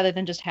you, rather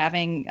than just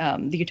having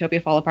the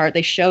utopia fall apart.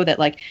 They show that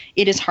like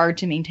it is hard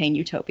to maintain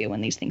utopia when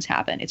these things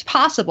happen. It's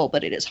possible,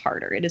 but it is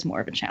harder. It is more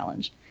of a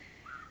challenge.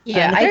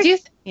 Yeah, I do.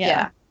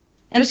 Yeah.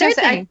 And the third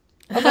thing.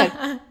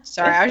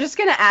 Sorry, I was just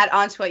going to add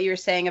on to what you were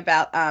saying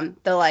about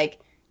the like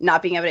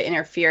not being able to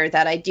interfere,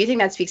 that I do think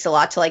that speaks a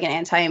lot to like an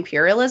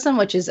anti-imperialism,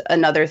 which is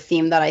another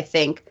theme that I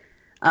think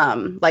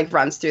like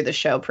runs through the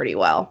show pretty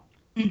well.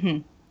 Mm-hmm.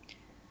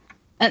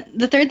 And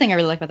the third thing I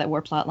really like about that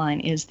war plot line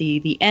is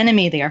the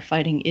enemy they are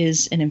fighting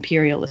is an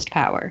imperialist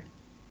power.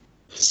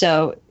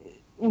 So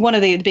one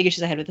of the big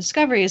issues I had with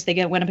Discovery is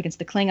they went up against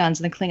the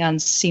Klingons, and the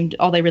Klingons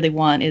all they really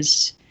want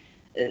is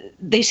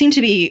they seem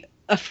to be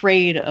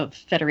afraid of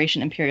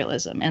Federation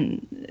imperialism,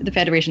 and the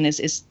Federation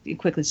is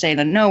quickly saying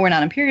that no, we're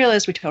not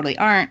imperialists, we totally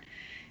aren't.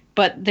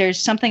 But there's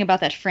something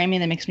about that framing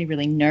that makes me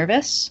really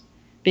nervous,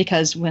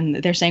 because when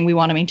they're saying we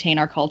want to maintain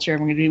our culture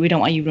and we don't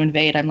want you to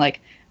invade, I'm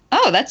like,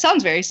 oh, that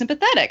sounds very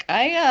sympathetic.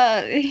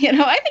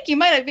 I think you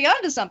might be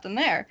onto something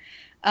there.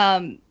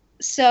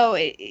 So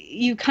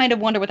you kind of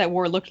wonder what that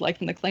war looked like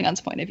from the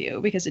Klingons' point of view,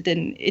 because it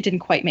didn't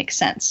quite make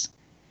sense.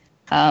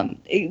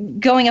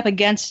 Going up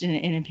against an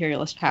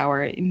imperialist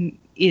power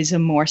is a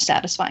more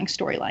satisfying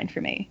storyline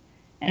for me,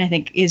 and I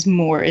think is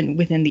more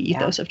within the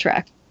ethos of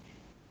Trek,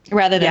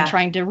 rather than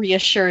trying to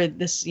reassure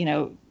this,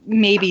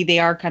 maybe they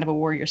are kind of a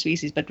warrior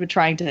species, but we're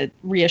trying to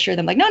reassure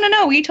them like,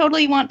 no, we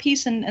totally want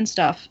peace and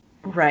stuff.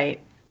 Right.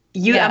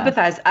 You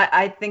empathize.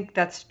 I think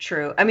that's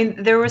true. I mean,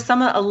 there was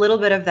a little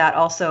bit of that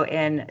also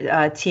in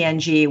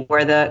TNG,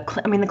 where the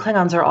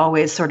Klingons are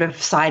always sort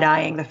of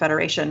side-eyeing the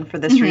Federation for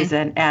this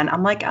reason, and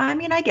I'm like, I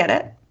mean, I get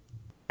it.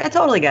 I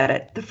totally get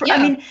it.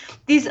 I mean,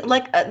 these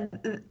the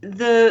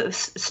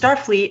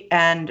Starfleet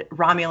and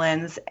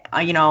Romulans,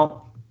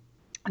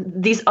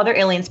 these other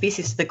alien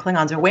species, the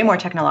Klingons, are way more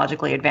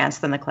technologically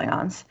advanced than the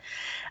Klingons.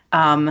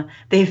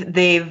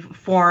 They've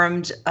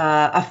formed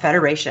a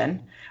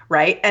federation.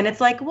 Right. And it's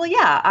like, well,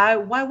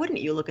 why wouldn't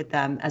you look at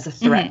them as a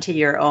threat to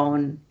your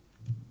own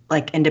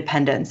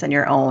independence and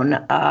your own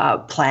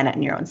planet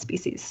and your own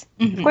species?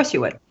 Of course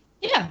you would.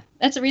 Yeah,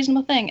 that's a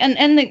reasonable thing.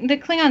 And the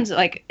Klingons,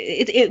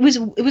 it was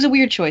a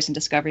weird choice in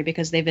Discovery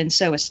because they've been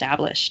so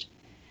established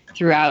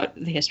throughout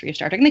the history of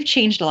Star Trek. And they've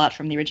changed a lot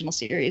from the original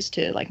series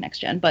to Next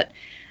Gen. But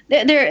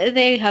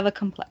they have a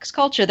complex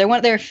culture. They're one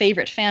of their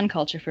favorite fan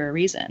culture for a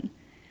reason.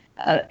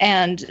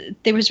 And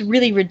they was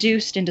really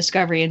reduced in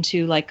Discovery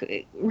into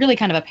really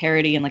kind of a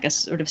parody and a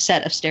sort of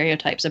set of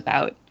stereotypes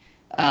about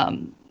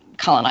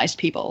colonized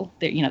people.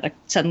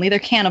 Suddenly they're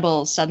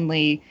cannibals.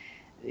 Suddenly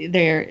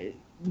they're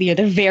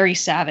very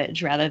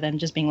savage rather than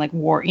just being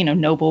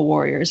noble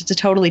warriors. It's a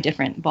totally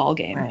different ball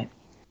game. Right.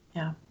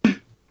 Yeah.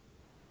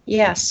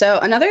 Yeah. So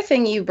another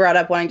thing you brought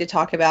up wanting to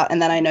talk about,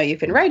 and then I know you've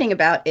been writing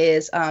about,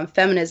 is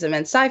feminism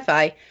and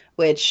sci-fi,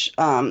 which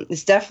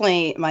is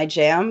definitely my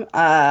jam.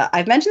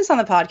 I've mentioned this on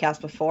the podcast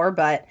before,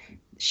 but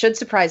should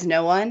surprise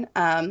no one.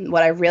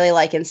 What I really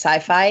like in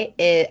sci-fi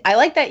is I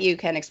like that you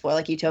can explore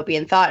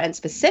utopian thought, and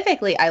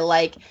specifically I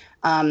like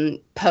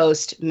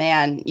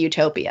post-man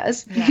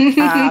utopias,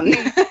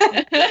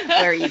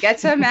 where you get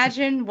to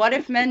imagine what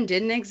if men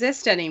didn't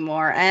exist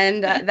anymore,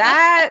 and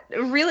that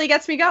really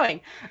gets me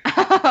going.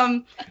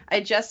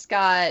 I just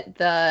got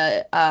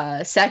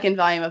the second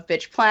volume of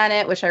Bitch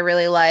Planet, which I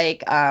really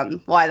like.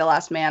 Y: The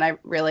Last Man, I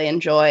really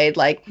enjoyed,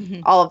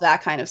 all of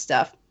that kind of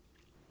stuff.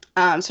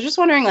 So just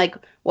wondering,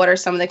 what are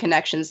some of the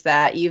connections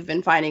that you've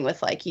been finding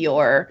with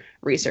your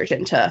research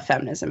into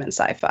feminism and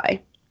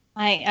sci-fi?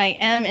 I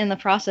am in the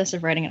process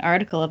of writing an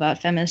article about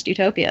feminist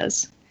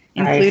utopias,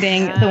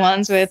 including the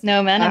ones with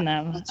no men in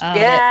them.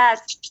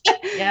 Yes.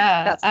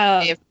 Yeah. That's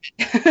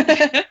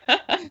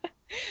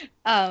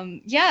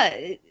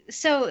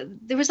So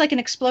there was an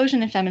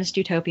explosion in feminist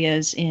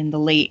utopias in the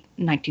late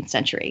 19th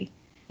century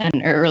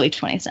and early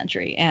 20th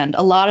century. And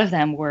a lot of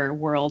them were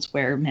worlds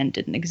where men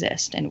didn't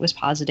exist. And it was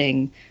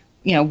positing,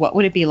 what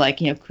would it be like?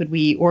 Could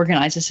we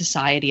organize a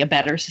society, a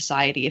better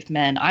society, if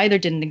men either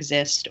didn't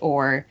exist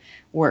or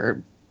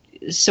were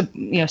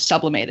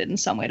sublimated in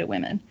some way to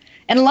women?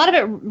 And a lot of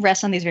it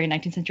rests on these very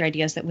 19th century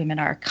ideas that women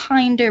are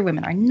kinder,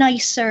 women are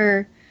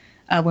nicer,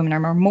 women are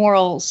more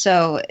moral.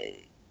 So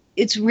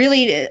it's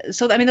really,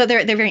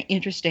 they're very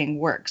interesting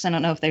works. I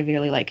don't know if they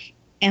really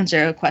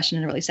answer a question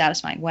in a really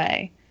satisfying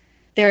way.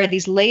 There are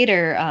these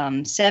later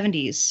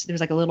 70s, there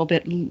was a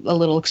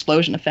little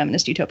explosion of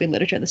feminist utopian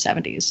literature in the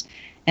 70s.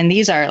 And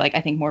these are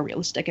I think more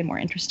realistic and more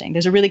interesting.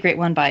 There's a really great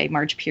one by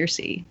Marge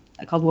Piercy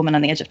called Woman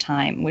on the Edge of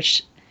Time,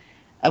 which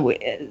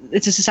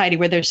it's a society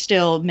where there's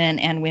still men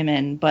and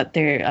women, but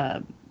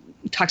their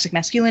toxic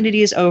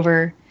masculinity is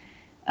over.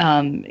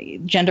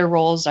 Gender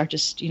roles are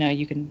just,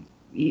 you can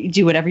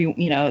do whatever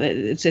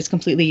it's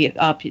completely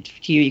up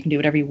to you. You can do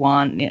whatever you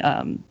want.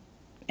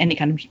 Any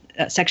kind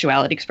of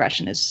sexuality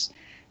expression is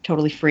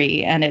totally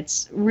free, and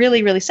it's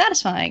really, really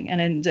satisfying,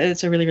 and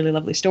it's a really, really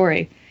lovely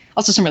story.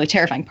 Also, some really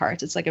terrifying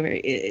parts. It's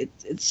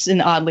it's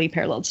an oddly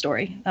paralleled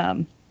story.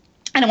 I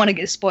don't want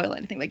to spoil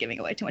anything by giving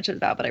away too much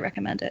about, but I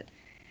recommend it.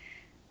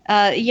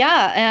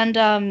 And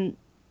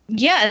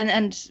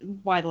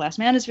Y: The Last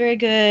Man is very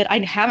good. I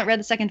haven't read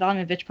the second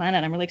volume of Bitch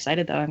Planet. I'm really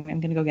excited though. I'm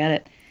going to go get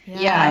it.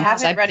 Yeah, I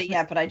haven't read it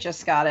yet, but I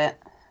just got it.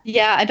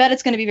 Yeah, I bet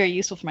it's going to be very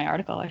useful for my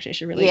article. Actually, I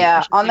should really.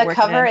 Yeah, on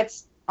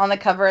the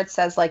cover, it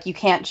says you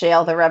can't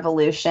jail the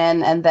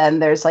revolution, and then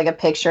there's a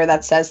picture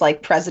that says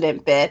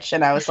President Bitch,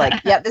 and I was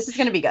like, yeah, this is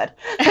going to be good.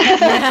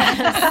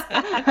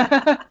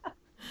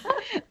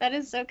 That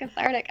is so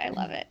cathartic. I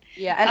love it.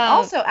 Yeah, and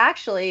also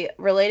actually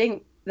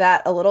relating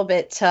that a little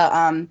bit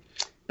to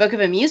Book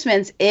of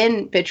Amusements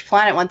in Bitch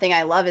Planet, one thing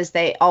I love is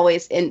they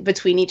always in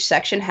between each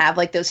section have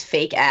those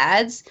fake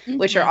ads,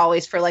 which are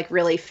always for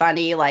really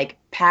funny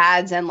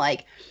pads and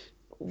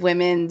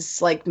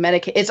women's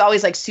medication. It's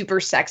always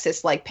super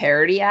sexist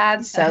parody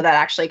ads. So that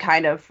actually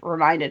kind of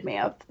reminded me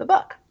of the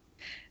book.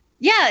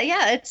 Yeah,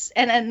 it's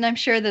and I'm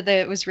sure that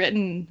it was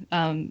written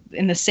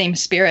in the same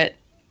spirit,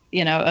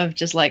 of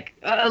just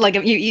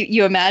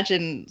you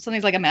imagine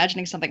something's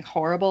imagining something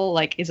horrible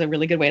is a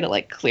really good way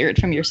to clear it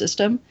from your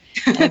system,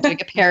 and doing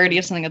a parody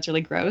of something that's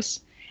really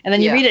gross, and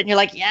then you read it and you're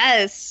like,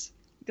 yes,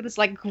 look at this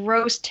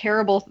gross,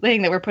 terrible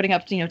thing that we're putting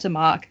up to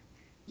mock.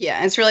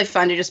 Yeah, it's really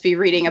fun to just be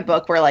reading a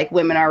book where like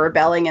women are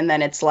rebelling, and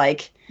then it's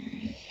like,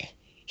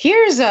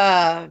 here's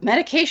a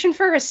medication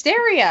for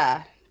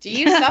hysteria. Do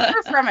you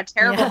suffer from a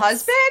terrible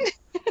husband?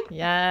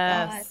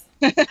 Yes.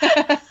 What?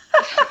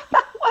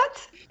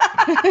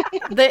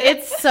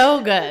 It's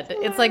so good.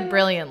 It's like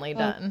brilliantly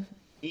done.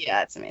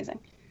 Yeah, it's amazing.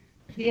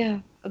 Yeah,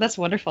 that's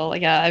wonderful.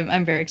 Yeah,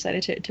 I'm very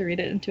excited to read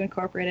it and to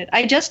incorporate it.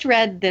 I just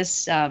read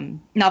this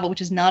novel,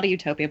 which is not a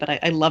utopia, but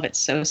I love it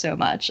so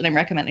much, and I'm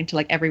recommending to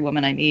like every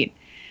woman I meet.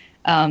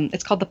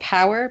 It's called The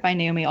Power by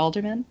Naomi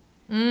Alderman,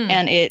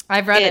 and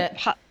I've read it.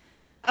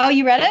 Oh,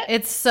 you read it?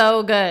 It's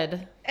so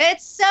good.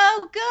 It's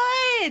so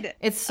good.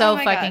 It's so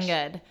my fucking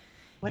gosh. good.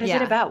 What is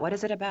it about? What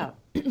is it about?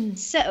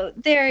 So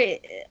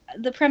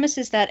the premise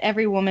is that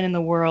every woman in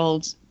the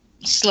world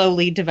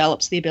slowly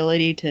develops the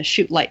ability to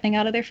shoot lightning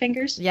out of their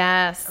fingers.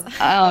 Yes.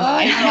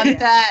 I love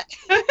that.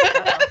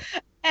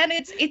 And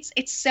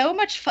it's so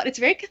much fun. It's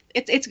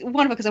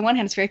wonderful because on one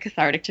hand it's very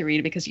cathartic to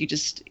read because you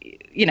just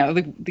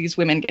these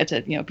women get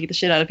to beat the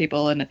shit out of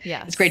people, and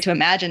it's great to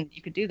imagine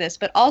you could do this.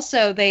 But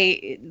also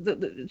she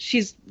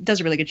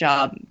does a really good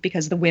job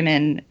because the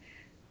women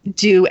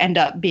do end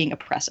up being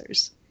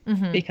oppressors,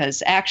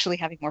 because actually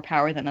having more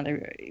power than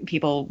other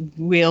people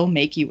will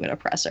make you an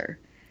oppressor.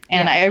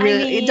 And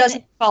it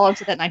doesn't fall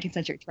into that 19th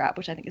century trap,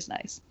 which I think is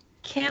nice.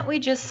 Can't we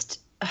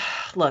just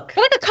look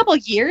for like a couple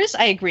years?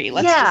 I agree.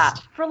 Let's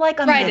just for like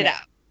a write minute. it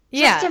out.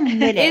 Yeah, just a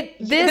minute.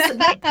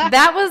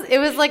 It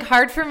was like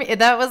hard for me.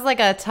 That was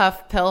like a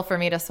tough pill for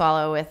me to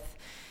swallow with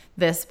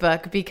this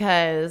book,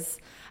 because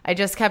I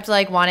just kept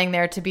like wanting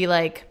there to be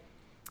like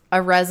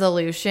a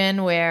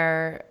resolution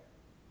where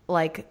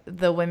like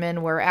the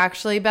women were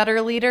actually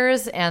better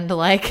leaders and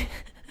like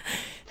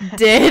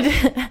did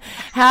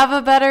have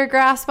a better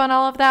grasp on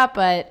all of that.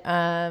 But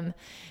I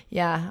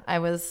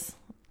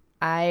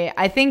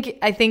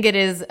think it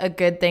is a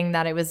good thing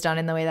that it was done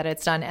in the way that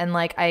it's done. And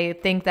like I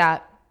think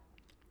that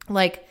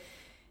like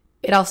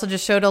it also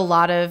just showed a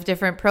lot of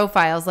different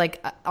profiles.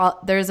 Like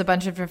there's a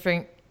bunch of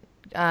different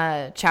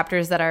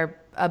chapters that are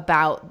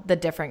about the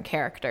different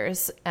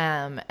characters,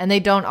 and they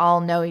don't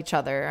all know each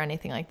other or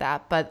anything like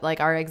that, but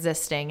like are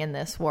existing in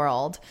this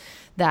world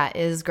that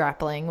is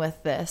grappling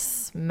with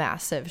this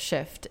massive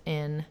shift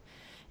in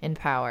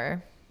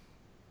power.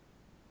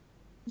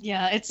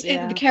 Yeah,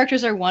 the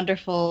characters are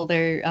wonderful.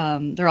 They're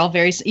all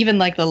very, even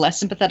like the less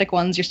sympathetic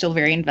ones, you're still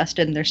very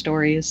invested in their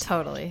stories.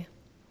 Totally.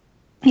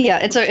 Yeah,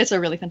 it's a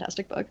really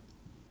fantastic book.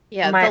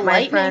 Yeah,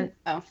 my friend.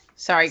 Oh,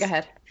 sorry. Go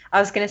ahead. I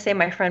was going to say,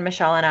 my friend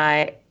Michelle and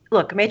I,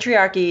 look,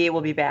 matriarchy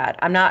will be bad.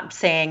 I'm not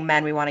saying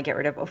men we want to get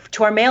rid of.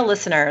 To our male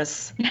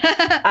listeners,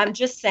 I'm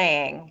just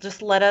saying,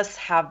 just let us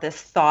have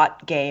this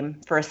thought game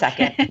for a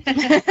second.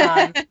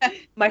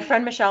 My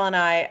friend Michelle and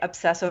I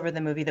obsess over the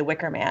movie The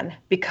Wicker Man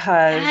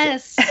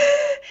because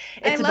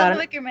I love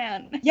Wicker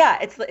Man. Yeah,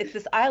 it's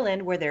this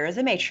island where there is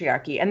a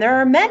matriarchy and there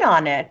are men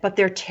on it, but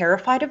they're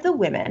terrified of the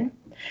women.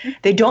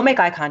 They don't make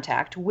eye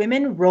contact.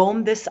 Women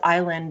roam this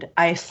island,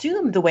 I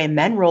assume the way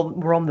men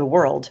roam the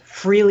world,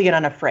 freely and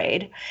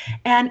unafraid.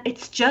 And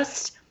it's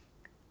just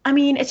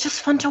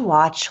fun to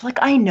watch. Like,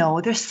 I know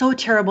they're so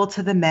terrible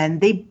to the men.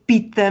 They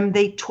beat them.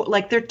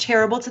 They're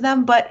terrible to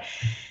them. But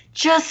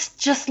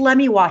just let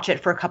me watch it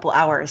for a couple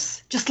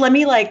hours. Just let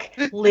me like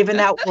live in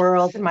that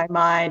world in my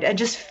mind and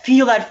just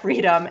feel that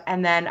freedom.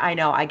 And then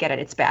I get it.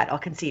 It's bad. I'll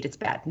concede it's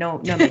bad. No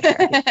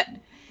matriarchy.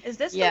 Is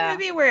this the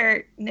movie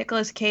where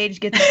Nicolas Cage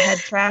gets his head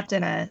trapped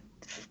in a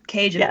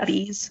cage of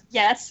bees?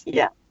 Yes.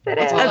 Yeah, it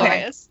is.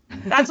 Okay.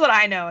 That's what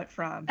I know it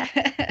from.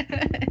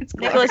 It's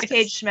Nicolas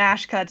Cage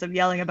smash cuts of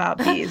yelling about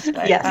bees.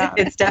 But, yes,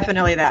 it's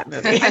definitely that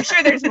movie. I'm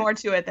sure there's more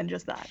to it than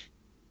just that.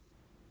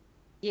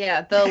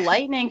 Yeah, the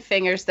lightning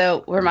fingers,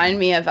 though, remind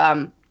me of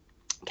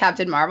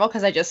Captain Marvel,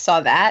 because I just saw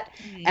that.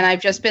 And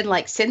I've just been,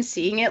 like, since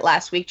seeing it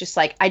last week, just,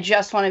 like, I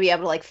just want to be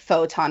able to, like,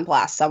 photon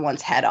blast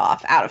someone's head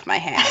off out of my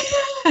hand.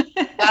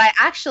 But I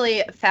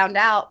actually found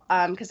out,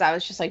 because I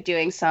was just, like,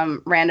 doing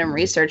some random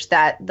research,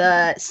 that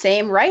the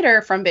same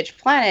writer from Bitch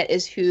Planet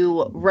is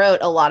who wrote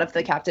a lot of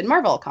the Captain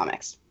Marvel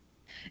comics.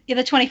 Yeah,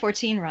 the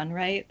 2014 run,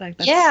 right? Like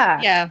the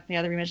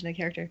reimagined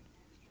character.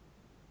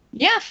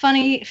 Yeah,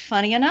 funny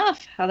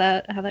enough how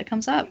that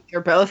comes up.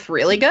 You're both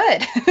really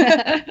good.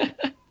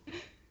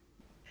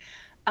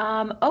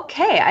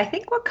 Okay, I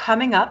think we're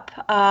coming up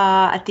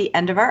at the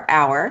end of our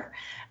hour.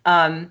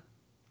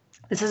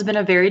 This has been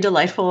a very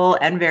delightful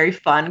and very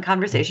fun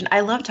conversation. I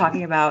love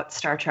talking about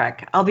Star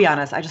Trek. I'll be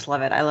honest, I just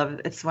love it.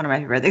 It's one of my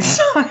favorite things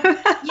to talk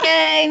about.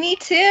 Yay, me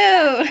too.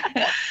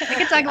 I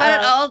could talk about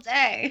it all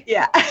day.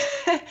 Yeah.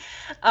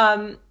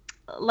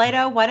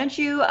 Lyda, why don't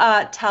you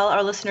tell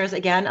our listeners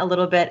again a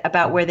little bit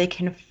about where they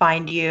can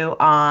find you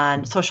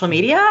on social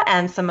media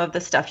and some of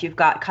the stuff you've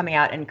got coming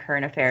out in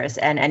current affairs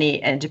and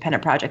any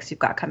independent projects you've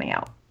got coming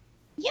out.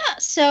 Yeah,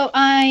 so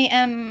I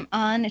am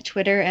on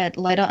Twitter at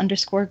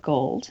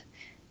Lyda_gold.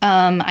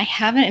 I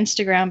have an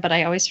Instagram, but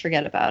I always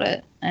forget about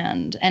it.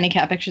 And any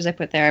cat pictures I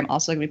put there, I'm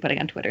also going to be putting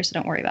on Twitter, so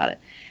don't worry about it.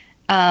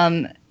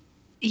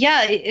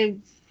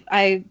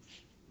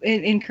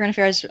 in current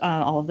affairs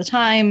all of the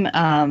time.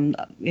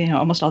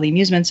 Almost all the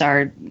amusements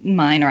are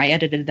mine, or I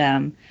edited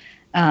them.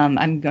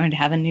 I'm going to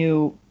have a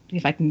new,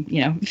 if I can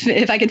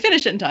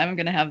finish it in time, I'm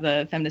going to have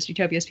the Feminist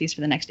Utopias piece for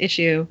the next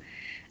issue,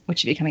 which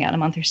should be coming out in a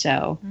month or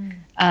so.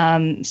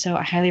 So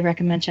I highly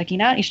recommend checking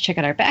it out. You should check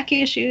out our back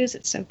issues.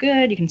 It's so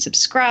good. You can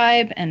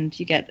subscribe, and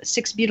you get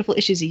 6 beautiful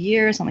issues a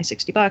year. It's only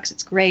 $60.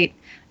 It's great.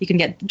 You can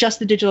get just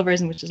the digital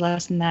version, which is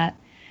less than that.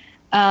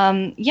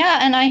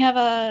 And I have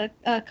a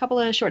couple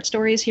of short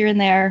stories here and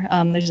there.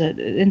 There's an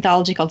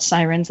anthology called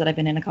Sirens that I've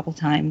been in a couple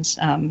times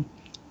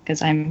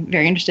because I'm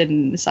very interested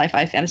in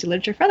sci-fi fantasy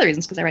literature for other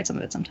reasons, because I write some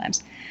of it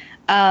sometimes.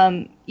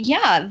 I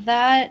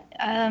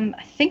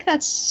think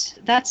that's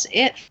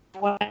it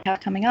for what I have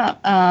coming up.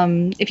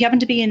 If you happen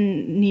to be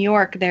in New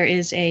York,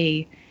 there's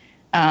a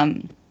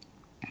conference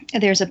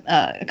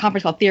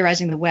called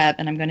Theorizing the Web,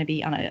 and I'm going to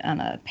be on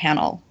a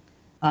panel.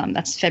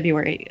 That's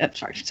February. That's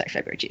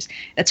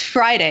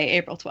Friday,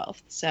 April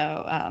 12th.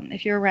 So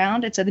if you're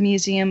around, it's at the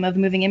Museum of the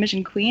Moving Image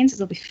in Queens.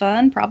 It'll be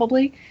fun,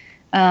 probably.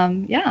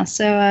 So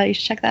you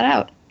should check that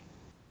out.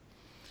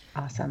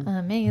 Awesome.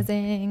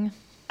 Amazing.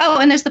 Oh,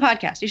 and there's the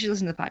podcast. You should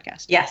listen to the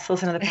podcast. Yes,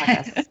 listen to the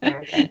podcast. It's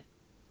very good.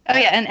 Oh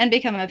yeah, and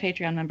become a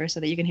Patreon member so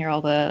that you can hear all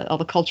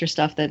the culture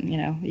stuff that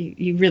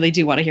you really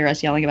do want to hear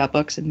us yelling about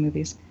books and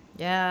movies.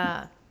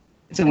 Yeah.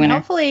 It's a winner.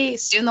 Hopefully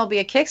soon there'll be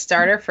a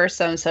Kickstarter for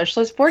some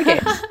socialist board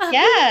games.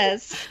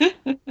 Yes.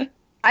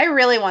 I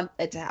really want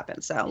it to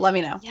happen, so let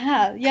me know.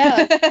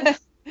 Yeah.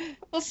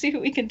 We'll see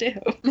what we can do.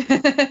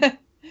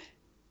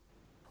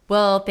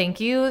 Well, thank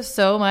you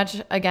so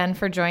much again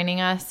for joining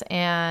us,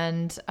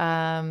 and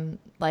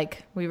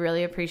we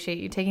really appreciate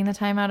you taking the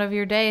time out of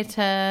your day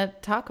to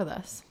talk with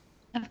us.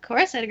 Of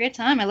course, I had a great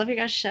time. I love your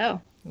guys'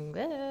 show.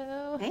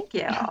 Whoa. Thank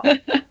you.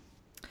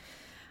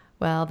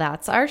 Well,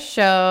 that's our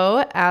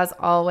show. As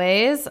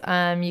always,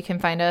 you can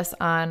find us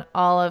on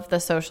all of the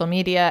social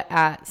media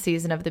at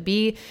Season of the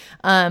Bee.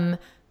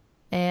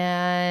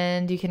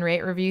 And you can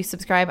rate, review,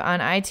 subscribe on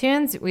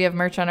iTunes. We have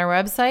merch on our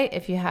website.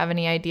 If you have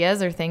any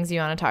ideas or things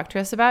you want to talk to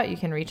us about, you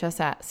can reach us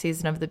at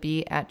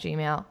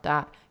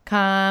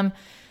seasonofthebee@gmail.com.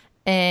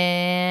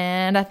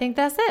 And I think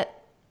that's it.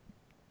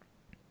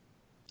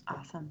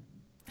 Awesome.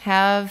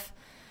 Have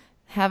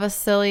a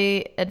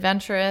silly,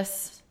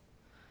 adventurous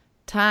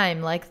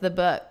time like the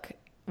book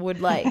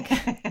would like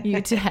you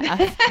to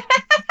have.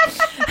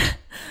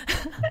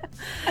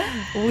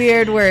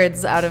 Weird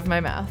words out of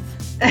my mouth.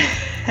 All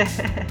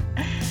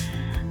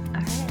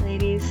right,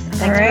 ladies.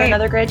 Thanks for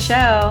another great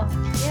show.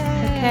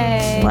 Yay.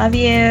 Okay. Love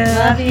you.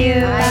 Love you.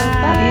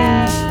 Bye. Love you.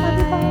 Love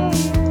you. Bye.